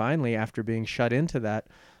 and they finally, after being shut into that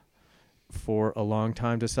for a long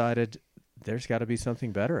time, decided there's got to be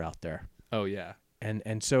something better out there. Oh yeah.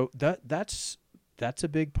 And so that's a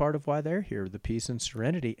big part of why they're here, the peace and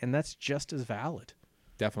serenity, and that's just as valid.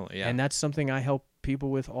 Definitely. Yeah. And that's something I help people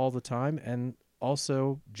with all the time, and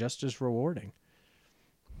also just as rewarding.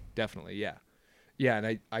 Definitely. Yeah. Yeah.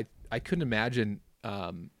 And I couldn't imagine,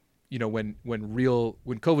 when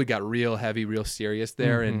COVID got real heavy, real serious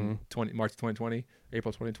there in March 2020,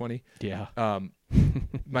 April 2020. Yeah.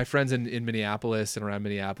 My friends in Minneapolis and around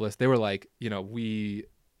Minneapolis, they were like, we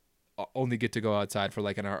only get to go outside for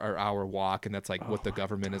like an hour walk, and that's like what the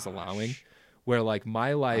government is allowing. Where like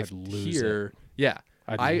my life here, yeah,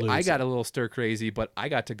 I got a little stir crazy, but I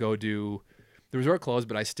got to go do the resort closed,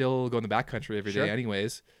 but I still go in the backcountry every day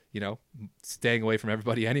anyways. Staying away from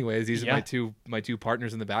everybody anyways. These are my two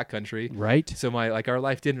partners in the backcountry. Right. So our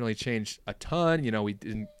life didn't really change a ton.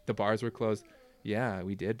 The bars were closed. Yeah,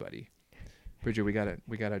 we did, buddy. Bridger, we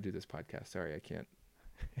gotta do this podcast. Sorry, I can't.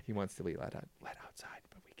 He wants to let outside,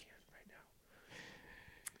 but we can't right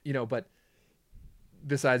now. But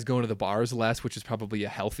besides going to the bars less, which is probably a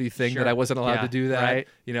healthy thing that I wasn't allowed to do that, right.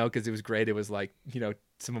 Because it was great. It was like,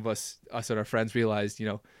 some of us and our friends realized,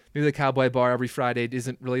 maybe the Cowboy Bar every Friday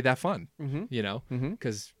isn't really that fun,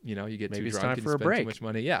 because, you get Maybe too it's drunk time and for a spend break. too much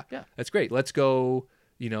money. Yeah. Yeah. That's great. Let's go.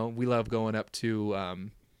 We love going up to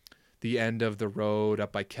the end of the road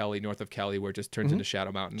up by Kelly, north of Kelly, where it just turns into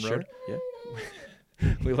Shadow Mountain Road. Yeah.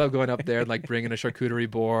 We love going up there and like bringing a charcuterie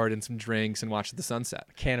board and some drinks and watching the sunset.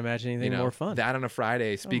 Can't imagine anything more fun. That on a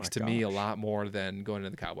Friday speaks my to me a gosh. lot more than going to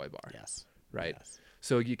the Cowboy Bar. Yes. Right. Yes.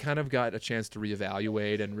 So you kind of got a chance to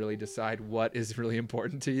reevaluate and really decide what is really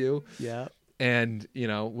important to you. Yeah. And,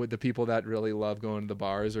 with the people that really love going to the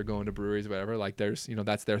bars or going to breweries, or whatever, like there's,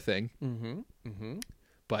 that's their thing. Mm-hmm. Mm-hmm.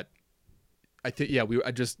 But I think,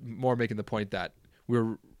 I just more making the point that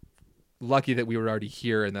we're lucky that we were already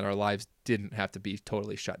here and that our lives didn't have to be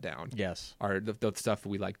totally shut down. Yes. The stuff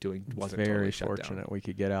we like doing wasn't Very totally shut fortunate. down. We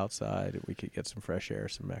could get outside. We could get some fresh air,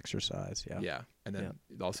 some exercise. Yeah. Yeah. And then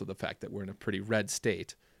also the fact that we're in a pretty red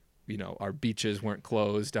state. Our beaches weren't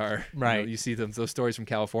closed. Right. You see those stories from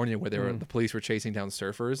California where the police were chasing down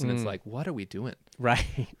surfers, and it's like, what are we doing? Right.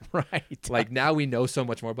 Right. Like now we know so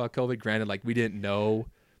much more about COVID. Granted, like we didn't know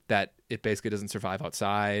that it basically doesn't survive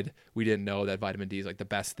outside. We didn't know that vitamin D is like the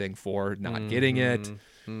best thing for not getting it.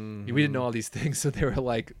 We didn't know all these things. So they were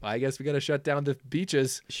like, I guess we got to shut down the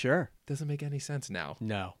beaches. Sure. Doesn't make any sense now.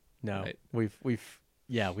 No. Right.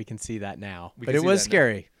 We can see that now. We But can it see was that now.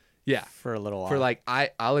 scary. Yeah. For a little while. For like,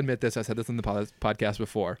 I'll admit this. I said this on the podcast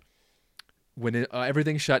before. When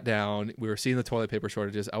everything shut down, we were seeing the toilet paper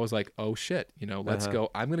shortages. I was like, oh shit, let's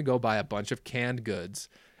go. I'm going to go buy a bunch of canned goods.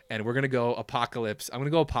 And we're going to go apocalypse. I'm going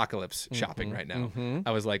to go apocalypse shopping right now.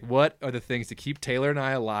 I was like, what are the things to keep Taylor and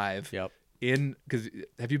I alive? Yep. Because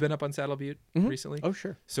have you been up on Saddle Butte recently? Oh,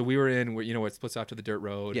 sure. So we were in where, where it splits off to the dirt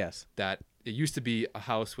road. Yes. That it used to be a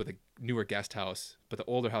house with a newer guest house, but the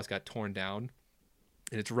older house got torn down.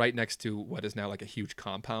 And it's right next to what is now like a huge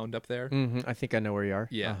compound up there. Mm-hmm. I think I know where you are.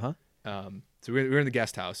 Yeah. Uh-huh. So we're in the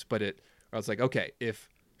guest house, but I was like, okay, if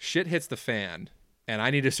shit hits the fan and I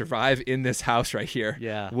need to survive in this house right here,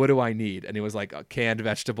 what do I need? And it was like canned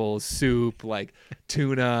vegetables, soup, like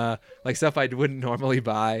tuna, like stuff I wouldn't normally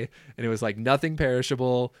buy. And it was like nothing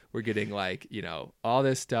perishable. We're getting like, all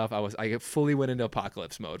this stuff. I fully went into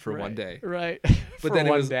apocalypse mode for one day. Right. But then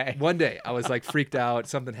one day I was like freaked out.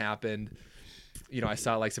 Something happened. I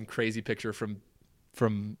saw like some crazy picture from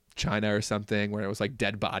from China or something where it was like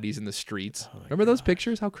dead bodies in the streets. Oh my Remember those gosh.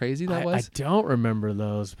 pictures? How crazy that I was? don't remember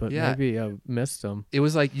those, but Yeah. maybe I missed them. It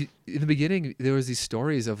was like in the beginning there was these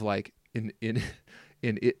stories of like in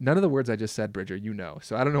none of the words I just said, Bridger, you know.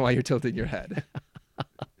 So I don't know why you're tilting your head.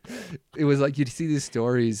 It was like you'd see these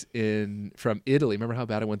stories from Italy. Remember how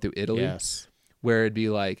bad it went through Italy? Yes. Where it'd be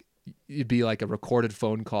like a recorded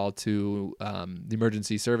phone call to the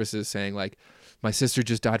emergency services saying like, my sister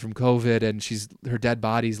just died from COVID and her dead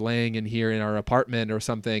body's laying in here in our apartment or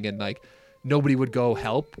something, and like nobody would go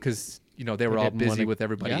help because they were all busy with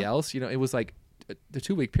everybody else. It was like the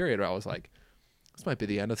 2-week period where I was like, this might be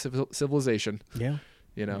the end of civilization. Yeah.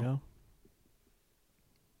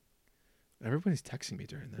 Everybody's texting me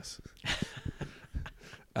during this.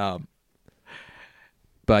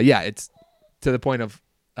 But yeah, it's to the point of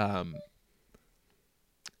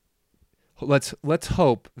let's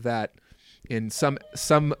hope that in some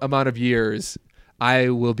amount of years I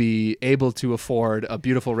will be able to afford a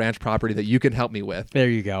beautiful ranch property that you can help me with. There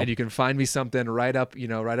you go. And you can find me something right up in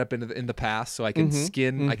the pass, so I can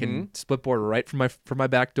I can split board right from my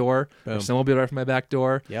back door. Or someone will be right from my back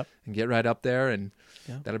door. Yep. And get right up there, and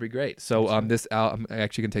that'll be great. So I'm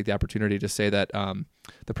actually gonna take the opportunity to say that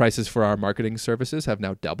the prices for our marketing services have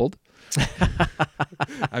now doubled.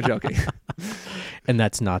 I'm joking. And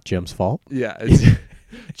that's not Jim's fault. Yeah.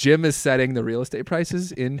 Jim is setting the real estate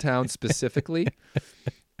prices in town specifically,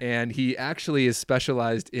 and he actually is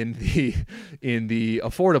specialized in the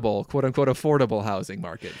affordable, quote unquote, affordable housing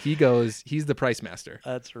market. He's the price master.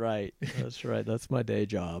 That's right. That's my day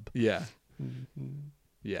job. Yeah.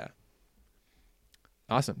 Yeah.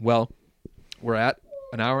 Awesome. Well, we're at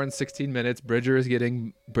an hour and 16 minutes. Bridger is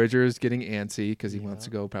getting antsy because he wants to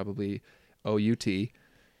go probably OUT.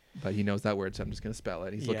 But he knows that word, so I'm just going to spell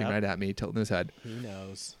it. He's looking right at me, tilting his head. He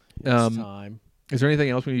knows. It's time. Is there anything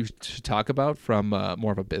else we should talk about from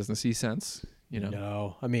more of a businessy sense?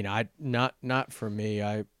 No. I mean, not for me.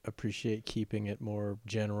 I appreciate keeping it more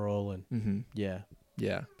general and yeah.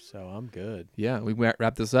 So I'm good. Yeah, we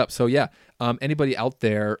wrap this up. So yeah, anybody out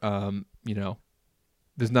there,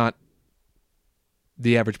 there's not.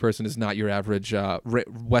 The average person is not your average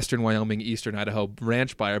Western Wyoming, Eastern Idaho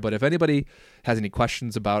ranch buyer. But if anybody has any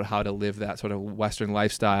questions about how to live that sort of Western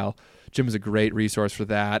lifestyle, Jim is a great resource for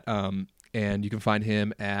that. And you can find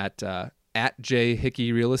him at J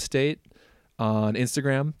Hickey Real Estate on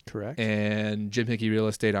Instagram. Correct. And Jim Hickey Real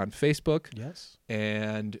Estate on Facebook. Yes.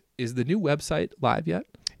 And is the new website live yet?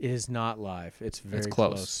 It is not live. It's very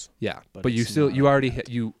close. Yeah, but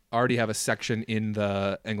you already have a section in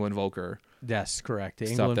the England Volker. That's correct. The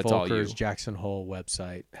Stuff England that's all Volker's you. Jackson Hole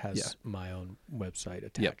website has my own website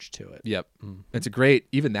attached to it. Yep. It's a great,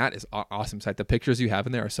 even that is awesome site. The pictures you have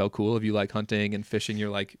in there are so cool. If you like hunting and fishing, you're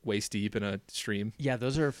like waist deep in a stream. Yeah,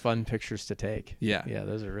 those are fun pictures to take. Yeah. Yeah,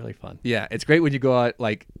 those are really fun. Yeah, it's great when you go out,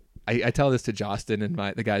 like, I tell this to Justin and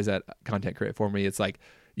the guys that content create for me. It's like,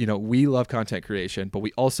 we love content creation, but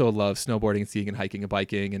we also love snowboarding and skiing and hiking and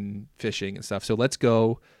biking and fishing and stuff. So let's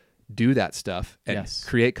go do that stuff and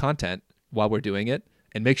create content while we're doing it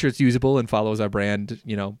and make sure it's usable and follows our brand,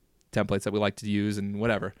 templates that we like to use and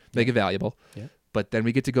whatever. Make it valuable. Yeah. But then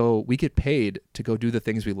we get paid to go do the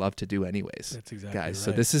things we love to do anyways. That's exactly guys. right.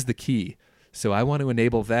 So this is the key. So I want to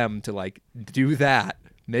enable them to like do that,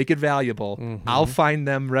 make it valuable. I'll find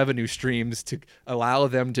them revenue streams to allow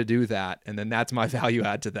them to do that. And then that's my value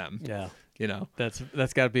add to them. Yeah.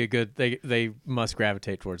 That's got to be a good, they must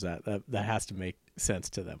gravitate towards that. That has to make sense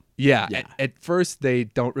to them. Yeah. At first they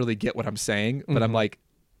don't really get what I'm saying, but I'm like,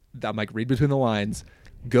 read between the lines,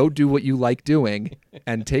 go do what you like doing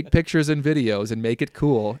and take pictures and videos and make it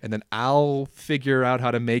cool. And then I'll figure out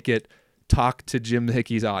how to make it talk to Jim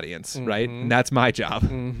Hickey's audience. Right. And that's my job.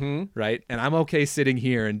 Right. And I'm okay sitting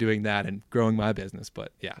here and doing that and growing my business.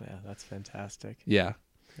 But yeah, that's fantastic. Yeah.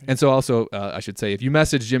 And so also, I should say, if you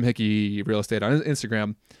message Jim Hickey Real Estate on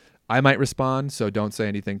Instagram, I might respond. So don't say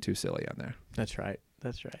anything too silly on there. That's right.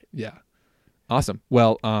 Yeah. Awesome.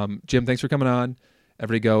 Well, Jim, thanks for coming on.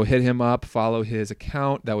 Everybody go hit him up, follow his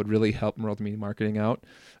account. That would really help Multimedia Marketing out.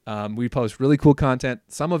 We post really cool content.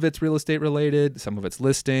 Some of it's real estate related. Some of it's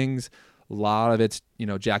listings. A lot of it's,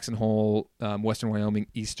 Jackson Hole, Western Wyoming,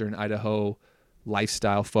 Eastern Idaho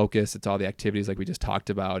lifestyle focus. It's all the activities like we just talked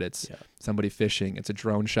about. It's somebody fishing. It's a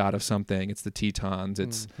drone shot of something. It's the Tetons.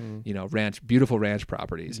 It's, beautiful ranch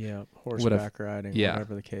properties. Yeah. Horseback riding,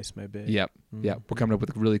 whatever the case may be. Yep. Yeah. We're coming up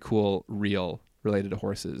with a really cool reel related to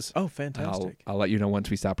horses. Oh, fantastic. I'll let you know once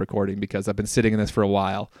we stop recording because I've been sitting in this for a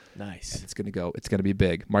while. Nice. And it's going to be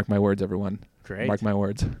big. Mark my words, everyone. Great. Mark my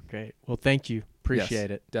words. Great. Well, thank you. Appreciate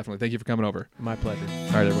it. Definitely. Thank you for coming over. My pleasure.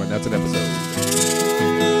 All right, everyone. That's an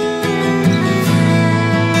episode.